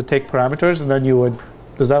operations that take parameters, and then you would.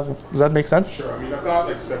 Does that make sense? Sure. I mean, I've got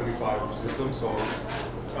like 75 systems, so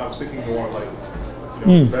I'm thinking more like,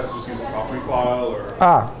 you know, best just use a property file or.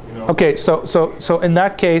 You know. Okay. So in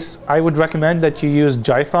that case, I would recommend that you use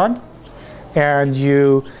Jython, and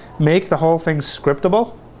you make the whole thing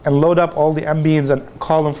scriptable, and load up all the mbeans and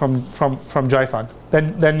call them from Jython.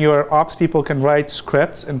 Then your ops people can write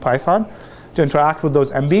scripts in Python to interact with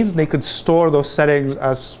those mbeans, and they could store those settings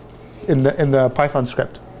as in the Python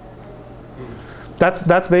script.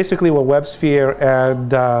 That's basically what WebSphere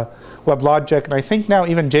and WebLogic, and I think now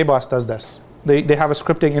even JBoss does this. They have a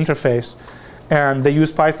scripting interface, and they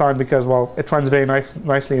use Python because, well, it runs very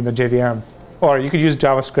nicely in the JVM. Or you could use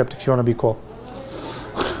JavaScript if you want to be cool.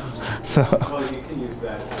 So. Well, you can use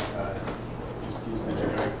that. Just use the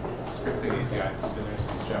generic scripting API that's been there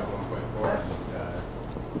since Java 1.4,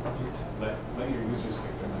 and let your users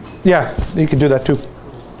pick them. Yeah, you can do that too.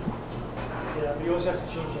 Yeah, but you always have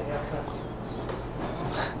to change your haircut.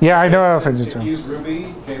 Yeah, I know. If you use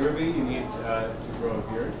Ruby, JRuby, you need to grow a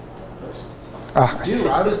beard first. I see. Dude,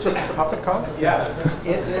 I was just at PuppetConf. Yeah.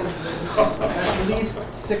 It is at least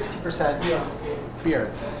 60%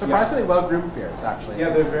 beards. Surprisingly well-groomed beards, actually. Yeah,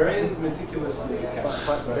 they're very meticulously kept.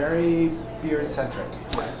 But very beard-centric.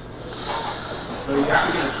 So you have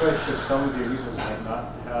to make a choice because some of your users might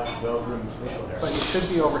not have well-groomed facial hair. But you should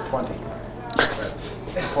be over 20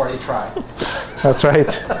 before you try. That's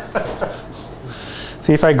right.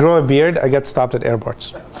 See, if I grow a beard, I get stopped at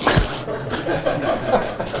airports.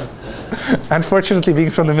 Unfortunately, being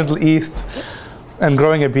from the Middle East and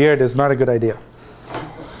growing a beard is not a good idea.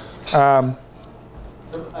 So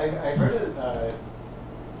I heard it,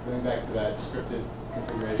 going back to that scripted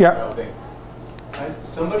configuration file thing.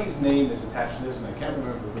 Somebody's name is attached to this, and I can't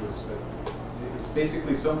remember whose, but it's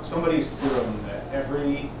basically somebody's theorem that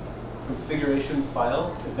every configuration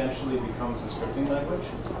file eventually becomes a scripting language.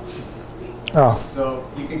 Oh. So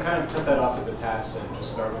you can kind of cut that off at the task and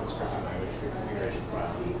just start with the scripting language for your configuration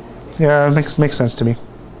file. Yeah, it makes sense to me.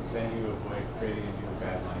 Then you avoid creating a new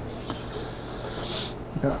bad language.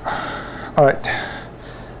 Yeah. All right.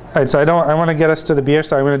 All right. So I want to get us to the beer,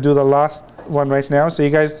 so I'm going to do the last one right now, so you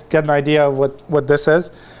guys get an idea of what this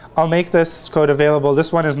is. I'll make this code available.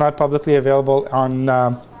 This one is not publicly available on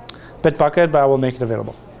Bitbucket, but I will make it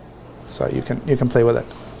available, so you can play with it.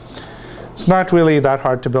 It's not really that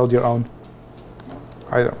hard to build your own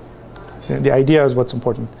either. The idea is what's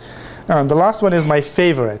important. The last one is my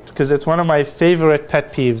favorite, because it's one of my favorite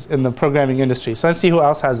pet peeves in the programming industry. So let's see who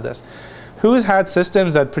else has this. Who's had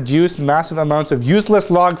systems that produce massive amounts of useless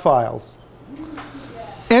log files?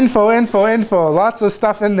 Info, lots of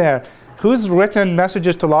stuff in there. Who's written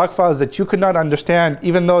messages to log files that you could not understand,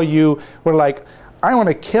 even though you were like, I want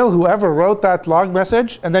to kill whoever wrote that log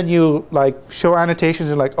message, and then you like show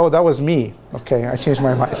annotations and like, oh, that was me. Okay, I changed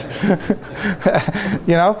my mind.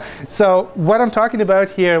 You know? So what I'm talking about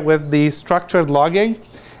here with the structured logging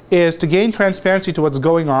is to gain transparency to what's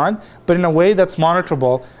going on, but in a way that's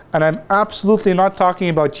monitorable. And I'm absolutely not talking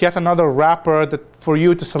about yet another wrapper that for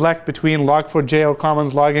you to select between log4j or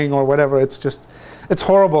commons logging or whatever. It's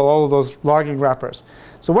horrible, all of those logging wrappers.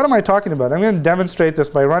 So what am I talking about? I'm going to demonstrate this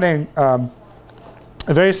by running a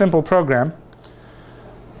very simple program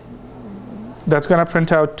that's going to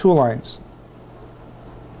print out 2 lines.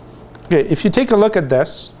 Okay, if you take a look at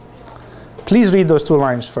this, please read those 2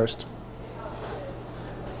 lines first.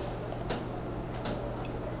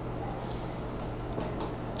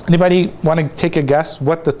 Anybody want to take a guess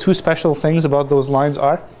what the 2 special things about those lines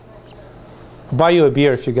are? I'll buy you a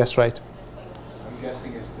beer if you guess right. I'm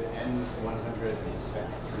guessing it's the N100 and the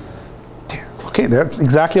SEC300. Okay, that's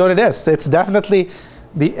exactly what it is. It's definitely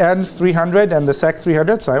the N300 and the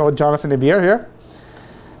SEC300. So I owe Jonathan a beer here.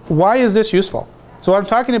 Why is this useful? So what I'm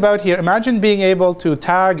talking about here, imagine being able to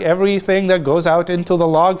tag everything that goes out into the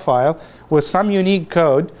log file with some unique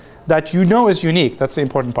code that you know is unique. That's the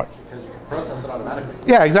important part. Because you can process it automatically.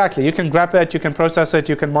 Yeah, exactly. You can grep it, you can process it,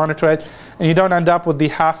 you can monitor it, and you don't end up with the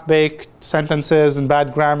half-baked sentences and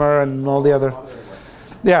bad grammar and all the other.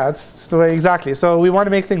 Yeah, it's so exactly. So we want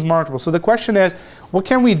to make things monitorable. So the question is, what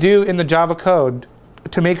can we do in the Java code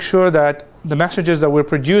to make sure that the messages that we're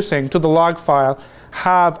producing to the log file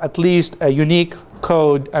have at least a unique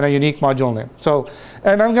code and a unique module name? So,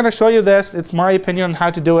 and I'm going to show you this. It's my opinion on how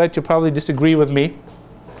to do it. You'll probably disagree with me.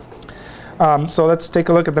 So let's take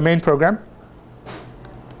a look at the main program.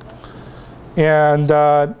 And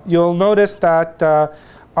you'll notice that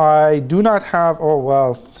I do not have, oh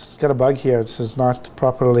well, just got a bug here. This is not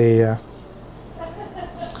properly, I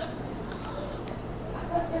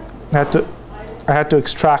had to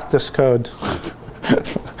extract this code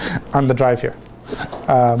on the drive here.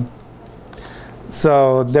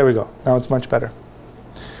 So there we go. Now it's much better.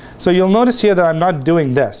 So you'll notice here that I'm not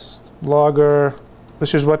doing this. Logger,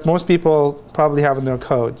 which is what most people probably have in their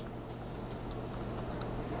code.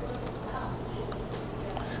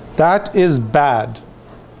 That is bad.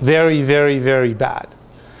 Very, very, very bad.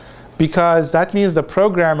 Because that means the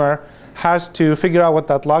programmer has to figure out what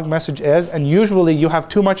that log message is, and usually you have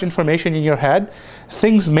too much information in your head.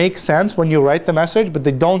 Things make sense when you write the message, but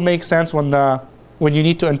they don't make sense when you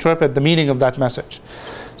need to interpret the meaning of that message.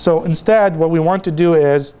 So instead, what we want to do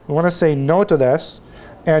is, we want to say no to this,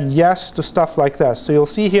 and yes to stuff like this. So you'll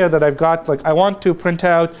see here that I've got, like, I want to print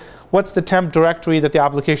out what's the temp directory that the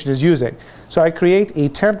application is using. So I create a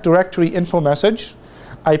temp directory info message.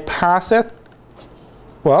 I pass it.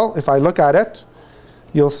 Well, if I look at it,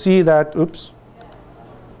 you'll see that, oops.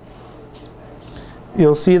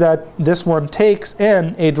 You'll see that this one takes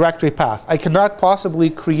in a directory path. I cannot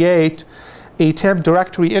possibly create a temp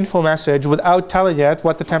directory info message without telling it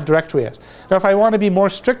what the temp directory is. Now, if I want to be more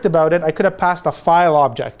strict about it, I could have passed a file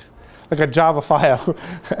object, like a Java file.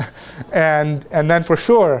 and then for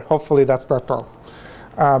sure, hopefully that's not wrong.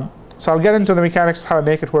 So I'll get into the mechanics of how to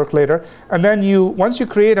make it work later. And then once you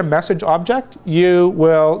create a message object,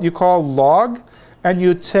 you call log, and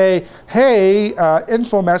you say, hey,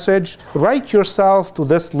 info message, write yourself to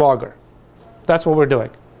this logger. That's what we're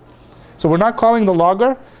doing. So we're not calling the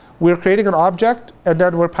logger. We're creating an object, and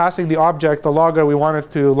then we're passing the object, the logger we want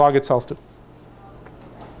it to log itself to.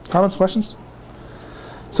 Comments, questions?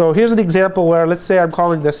 So here's an example where, let's say I'm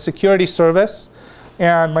calling this security service.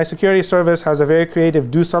 And my security service has a very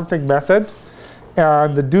creative do something method.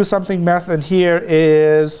 And the do something method here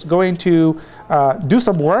is going to do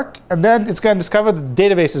some work, and then it's going to discover the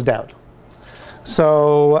database is down.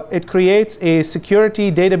 So it creates a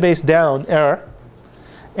security database down error,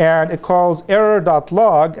 and it calls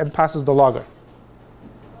error.log and passes the logger.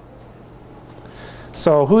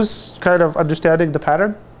 So who's kind of understanding the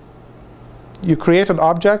pattern? You create an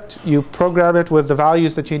object, you program it with the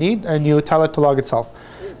values that you need, and you tell it to log itself.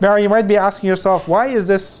 Now you might be asking yourself, why is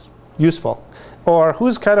this useful? Or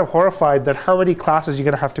who's kind of horrified that how many classes you're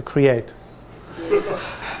going to have to create?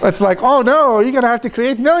 It's like, oh no, you're going to have to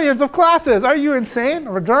create millions of classes. Are you insane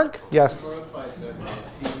or drunk? Yes.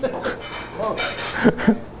 That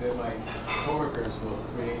my coworkers will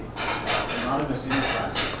create anonymous inner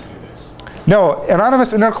classes to do this. No,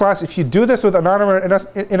 anonymous inner class, if you do this with anonymous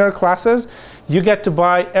inner classes, you get to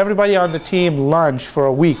buy everybody on the team lunch for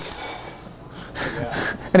a week.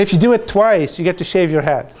 Yeah. And if you do it twice, you get to shave your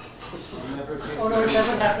head. Oh no, it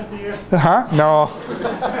hasn't happened to you. Huh? No.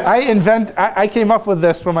 I came up with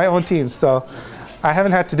this for my own teams, so I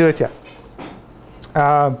haven't had to do it yet.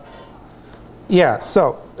 Yeah,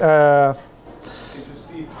 so.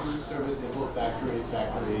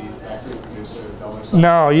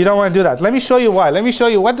 No, you don't want to do that. Let me show you why. Let me show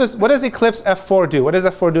you what does Eclipse F4 do? What does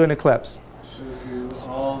F4 do in Eclipse? Shows you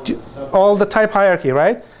all the type hierarchy,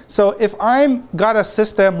 right? So if I'm got a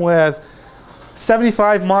system with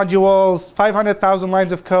 75 modules, 500,000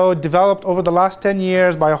 lines of code developed over the last 10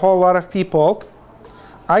 years by a whole lot of people,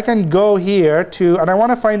 I can go here and I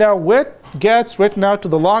want to find out what gets written out to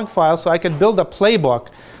the log file so I can build a playbook.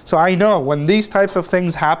 So I know when these types of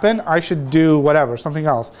things happen, I should do whatever, something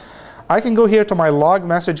else. I can go here to my log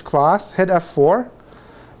message class, hit F4,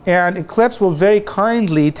 and Eclipse will very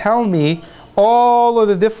kindly tell me all of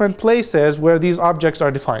the different places where these objects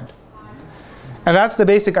are defined. And that's the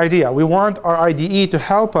basic idea. We want our IDE to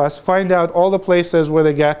help us find out all the places where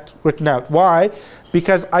they get written out. Why?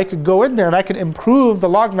 Because I could go in there and I can improve the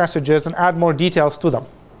log messages and add more details to them.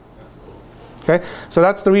 Okay? So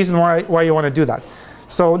that's the reason why you want to do that.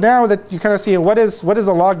 So now that you kind of see what is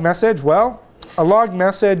a log message? Well, a log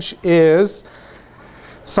message is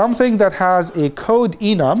something that has a code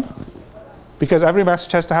enum, because every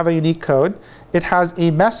message has to have a unique code, it has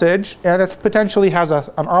a message, and it potentially has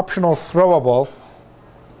an optional throwable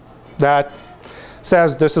that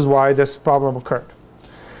says this is why this problem occurred.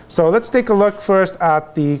 So let's take a look first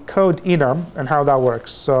at the code enum and how that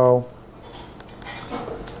works. So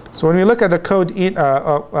when we look at the code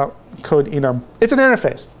enum, it's an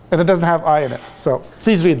interface, and it doesn't have I in it. So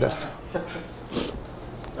please read this.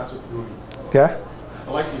 That's what's Ruby. Yeah?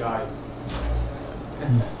 I like the eyes.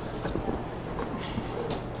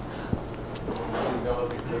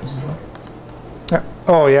 Yeah.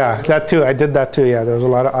 Oh yeah, that too. I did that too. Yeah, there was a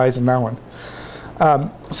lot of eyes in that one.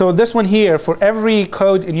 So this one here, for every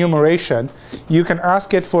code enumeration, you can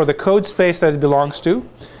ask it for the code space that it belongs to.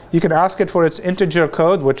 You can ask it for its integer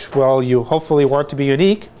code, which, well, you hopefully want to be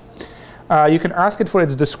unique. You can ask it for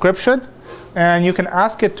its description, and you can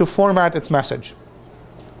ask it to format its message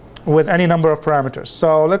with any number of parameters.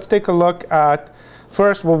 So let's take a look at,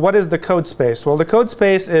 first, well, what is the code space? Well, the code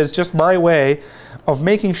space is just my way of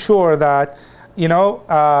making sure that you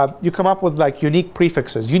come up with like unique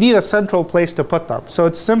prefixes. You need a central place to put them. So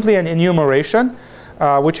it's simply an enumeration,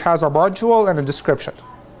 which has a module and a description.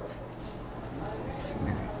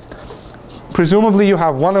 Presumably, you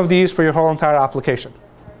have one of these for your whole entire application.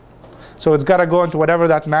 So it's got to go into whatever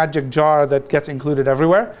that magic jar that gets included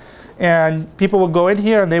everywhere. And people will go in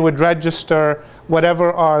here, and they would register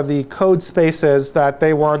whatever are the code spaces that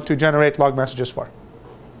they want to generate log messages for.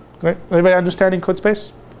 Right? Everybody understanding code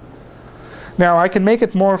space? Now, I can make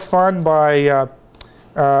it more fun by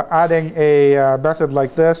adding a method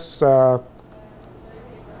like this.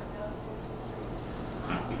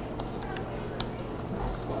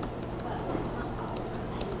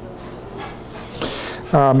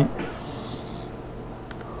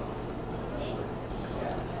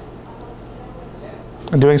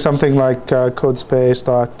 Doing something like code space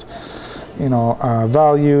dot,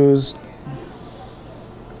 values.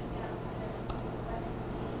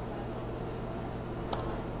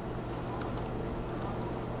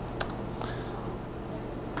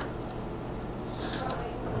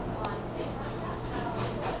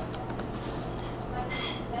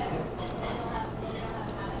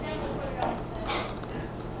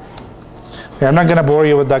 Yeah, I'm not going to bore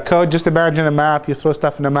you with that code. Just imagine a map. You throw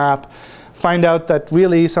stuff in a map. Find out that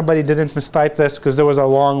really somebody didn't mistype this because there was a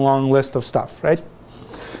long, long list of stuff, right?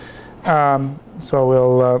 So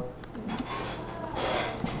we'll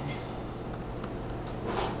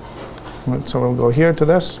go here to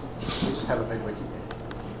this. We just have a big wiki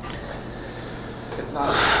page. It's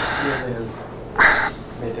not nearly as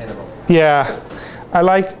maintainable. Yeah, I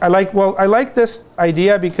like this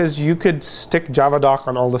idea because you could stick JavaDoc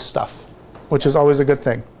on all this stuff, which is always a good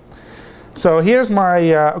thing. So here's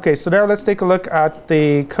my, OK, so now let's take a look at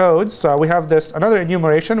the codes. So we have this another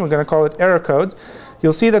enumeration. We're going to call it error codes.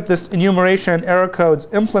 You'll see that this enumeration error codes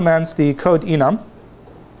implements the code enum.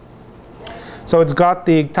 So it's got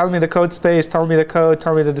the tell me the code space, tell me the code,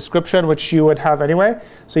 tell me the description, which you would have anyway.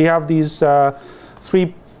 So you have these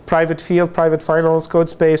three private field, private finals, code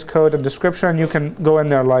space, code, and description. You can go in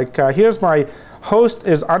there like, here's my host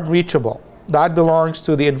is unreachable. That belongs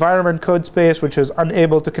to the environment code space, which is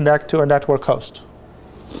unable to connect to a network host.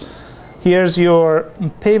 Here's your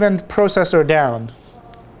payment processor down.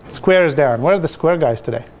 Square is down. Where are the Square guys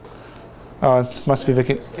today? Oh, it must be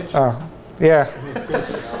Vicky. Oh, yeah.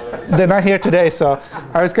 They're not here today, so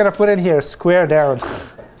I was going to put in here Square down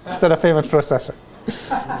instead of payment processor.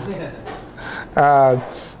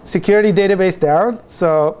 Security database down.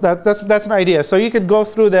 So that's an idea. So you can go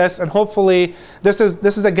through this, and hopefully this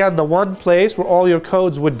is again the one place where all your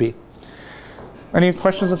codes would be. Any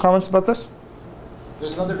questions or comments about this?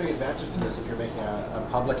 There's another big advantage to this if you're making a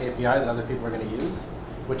public API that other people are going to use,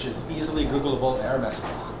 which is easily Googleable error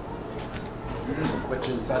messages. Which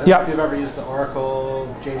is, I don't know if you've ever used the Oracle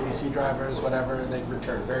JDBC drivers, whatever, they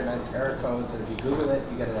return very nice error codes, and if you Google it,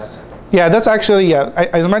 you get an answer. Yeah, that's actually,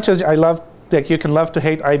 as much as I love, like you can love to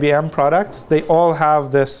hate IBM products, they all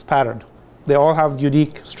have this pattern. They all have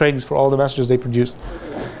unique strings for all the messages they produce.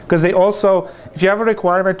 Because they also, if you have a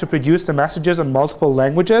requirement to produce the messages in multiple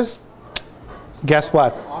languages, guess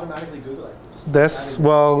what? Automatically Google it. This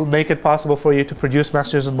will make it possible for you to produce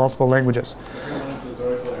messages in multiple languages.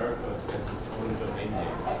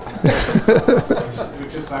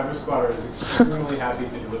 Which is CyberSquatter is extremely happy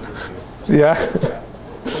to deliver to you. Yeah.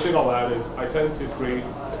 One thing I'll add is I tend to create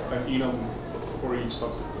an enum for each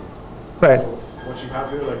subsystem. Right. So once you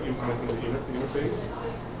have here, like implementing the interface,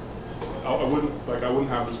 I wouldn't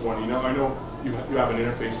have just one enum. I know you have an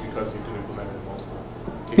interface because you can implement it in multiple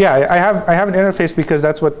cases. Yeah, I have an interface because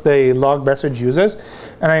that's what the log message uses,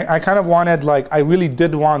 and I kind of wanted, like, I really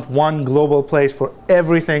did want one global place for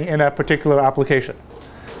everything in a particular application.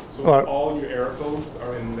 So So Or- all your error codes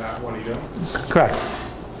are in that one item? Correct.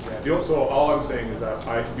 So all I'm saying is that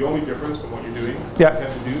the only difference from what you're doing, Yeah. I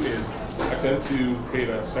tend to do is I tend to create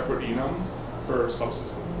a separate enum per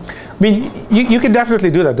subsystem. I mean, you can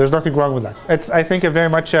definitely do that. There's nothing wrong with that. It's, I think, very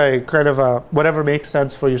much a kind of a whatever makes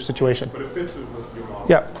sense for your situation. But it fits it with your model.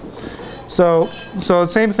 Yeah. So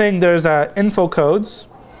same thing. There's info codes,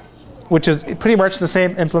 which is pretty much the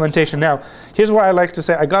same implementation. Now, here's why I like to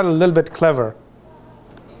say I got a little bit clever.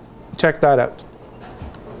 Check that out.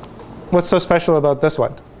 What's so special about this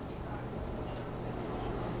one?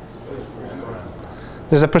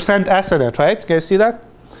 There's a %s in it, right? You guys see that?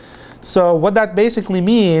 So what that basically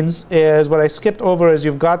means is, what I skipped over is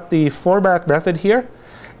you've got the format method here,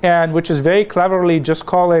 and which is very cleverly just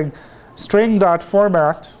calling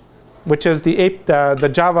string.format, which is the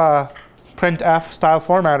Java printf style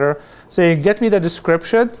formatter, saying get me the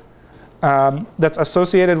description that's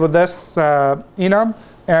associated with this enum,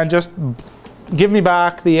 and just give me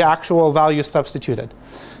back the actual value substituted.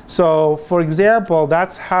 So for example,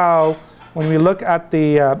 that's how when we look at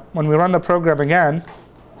the, when we run the program again,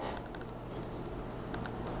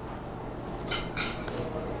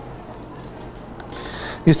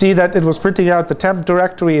 you see that it was printing out the temp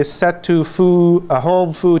directory is set to foo,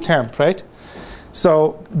 home foo temp, right?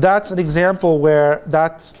 So that's an example where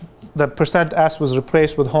that's the %s was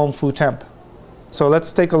replaced with home foo temp. So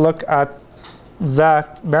let's take a look at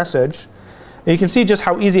that message. And you can see just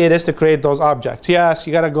how easy it is to create those objects. Yes,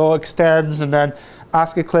 you got to go extends and then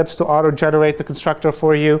ask Eclipse to auto-generate the constructor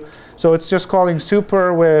for you. So it's just calling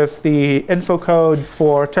super with the info code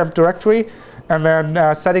for temp directory, and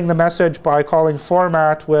then setting the message by calling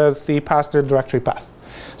format with the passed-in directory path.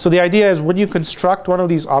 So the idea is when you construct one of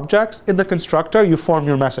these objects, in the constructor, you form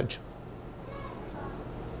your message.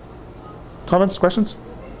 Comments, questions?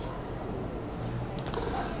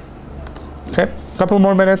 OK, a couple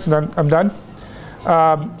more minutes, and then I'm done.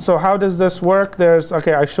 So how does this work? There's,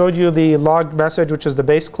 OK, I showed you the log message, which is the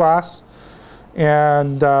base class.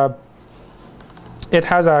 And it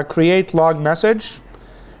has a create log message,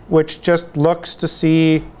 which just looks to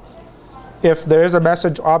see if there is a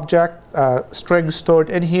message object string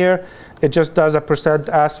stored in here. It just does a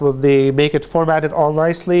 %s with the make it formatted all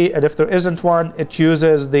nicely. And if there isn't one, it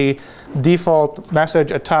uses the default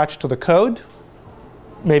message attached to the code.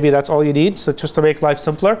 Maybe that's all you need, so just to make life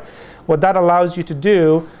simpler. What that allows you to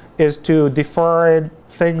do is to define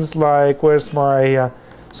things like, where's my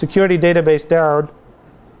security database down?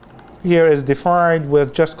 Here is defined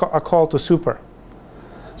with just a call to super.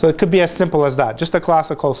 So it could be as simple as that, just a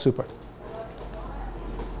class called super.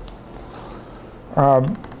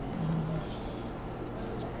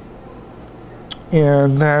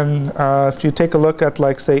 And then if you take a look at,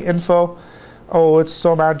 like, say, info, oh, it's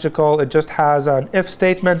so magical. It just has an if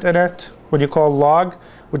statement in it. When you call log,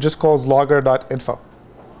 which just calls logger.info.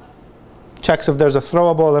 Checks if there's a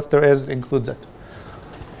throwable. If there is, it includes it.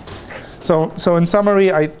 So in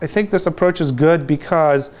summary, I think this approach is good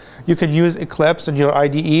because you can use Eclipse in your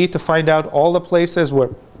IDE to find out all the places where,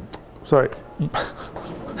 sorry,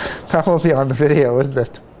 that will be on the video, isn't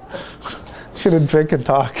it? Shouldn't drink and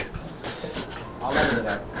talk. I'll edit it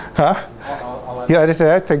out. Huh? I'll You edit it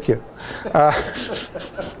out? Thank you.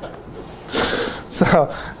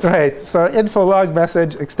 So, right, so info log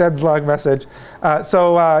message, extends log message. Yeah,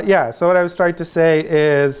 so what I was trying to say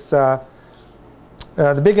is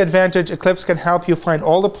the big advantage, Eclipse can help you find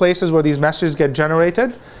all the places where these messages get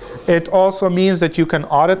generated. It also means that you can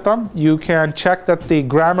audit them. You can check that the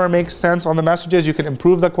grammar makes sense on the messages. You can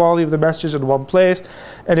improve the quality of the messages in one place.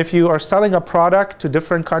 And if you are selling a product to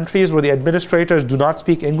different countries where the administrators do not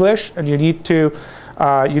speak English, and you need to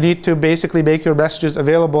basically make your messages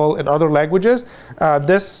available in other languages,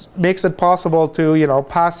 this makes it possible to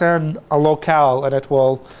pass in a locale, and it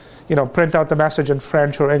will print out the message in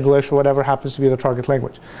French or English or whatever happens to be the target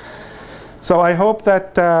language. So I hope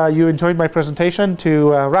that you enjoyed my presentation.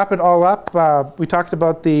 To wrap it all up, we talked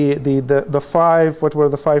about the five, what were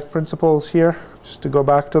the 5 principles here, just to go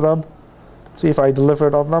back to them, see if I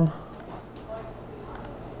delivered on them.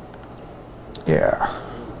 Yeah.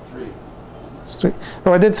 It's 3.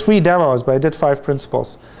 No, I did 3 demos, but I did 5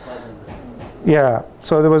 principles. Yeah,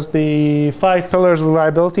 so there was the 5 pillars of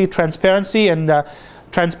reliability, transparency, and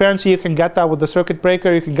transparency, you can get that with the circuit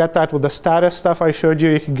breaker. You can get that with the status stuff I showed you.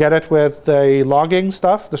 You can get it with the logging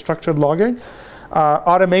stuff, the structured logging.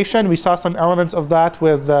 Automation, we saw some elements of that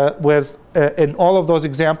in all of those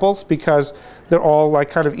examples because they're all like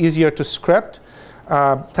kind of easier to script.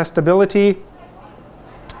 Testability,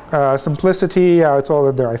 simplicity, it's all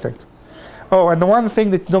in there, I think. Oh, and the one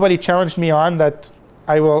thing that nobody challenged me on that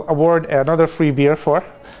I will award another free beer for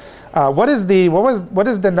What is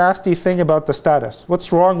the nasty thing about the status?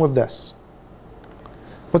 What's wrong with this?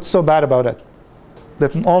 What's so bad about it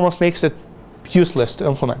that almost makes it useless to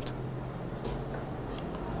implement?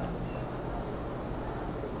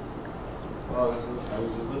 Well, I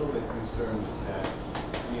was a little bit concerned that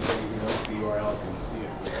anybody who knows the URL can see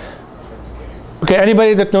it without authenticating. Okay,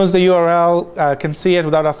 anybody that knows the URL can see it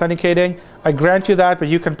without authenticating. I grant you that, but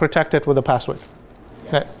you can protect it with a password.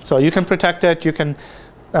 Yes. Okay, so you can protect it. You can.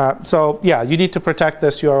 So yeah, you need to protect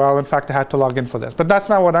this URL. In fact, I had to log in for this, but that's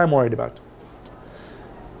not what I'm worried about.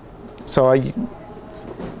 So If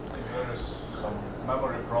there is some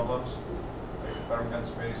memory problems, like permanent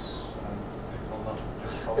space, and it will not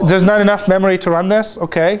just show up. there's not enough memory to run this.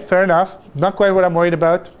 Okay, fair enough. Not quite what I'm worried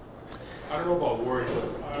about. I don't know about worried,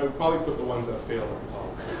 but I would probably put the ones that fail at the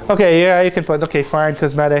top. Okay, yeah, you can put, okay, fine,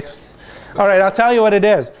 cosmetics. All right, I'll tell you what it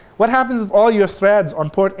is. What happens if all your threads on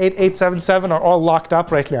port 8877 are all locked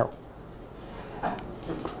up right now?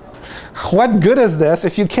 What good is this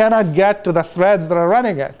if you cannot get to the threads that are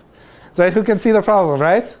running it? So who can see the problem,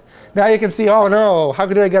 right? Now you can see, oh no, how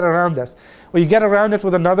do I get around this? Well, you get around it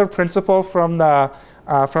with another principle from that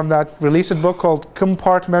release book called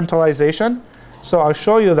compartmentalization. So I'll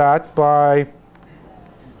show you that by,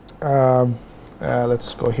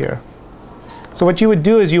 let's go here. So what you would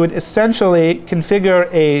do is you would essentially configure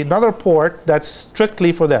another port that's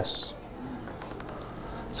strictly for this.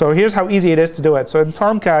 So here's how easy it is to do it. So in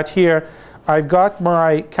Tomcat here, I've got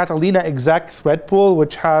my Catalina exec thread pool,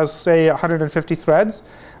 which has, say, 150 threads.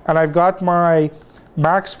 And I've got my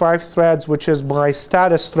max 5 threads, which is my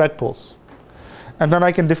status thread pools. And then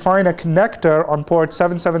I can define a connector on port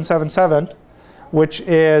 7777, which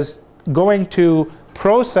is going to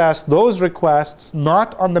process those requests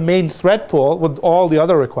not on the main thread pool with all the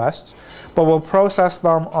other requests, but will process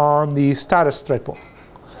them on the status thread pool.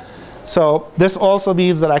 So this also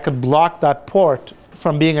means that I could block that port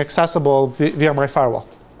from being accessible via my firewall.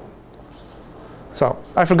 So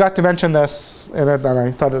I forgot to mention this in it, and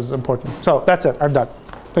I thought it was important. So that's it. I'm done.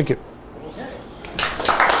 Thank you.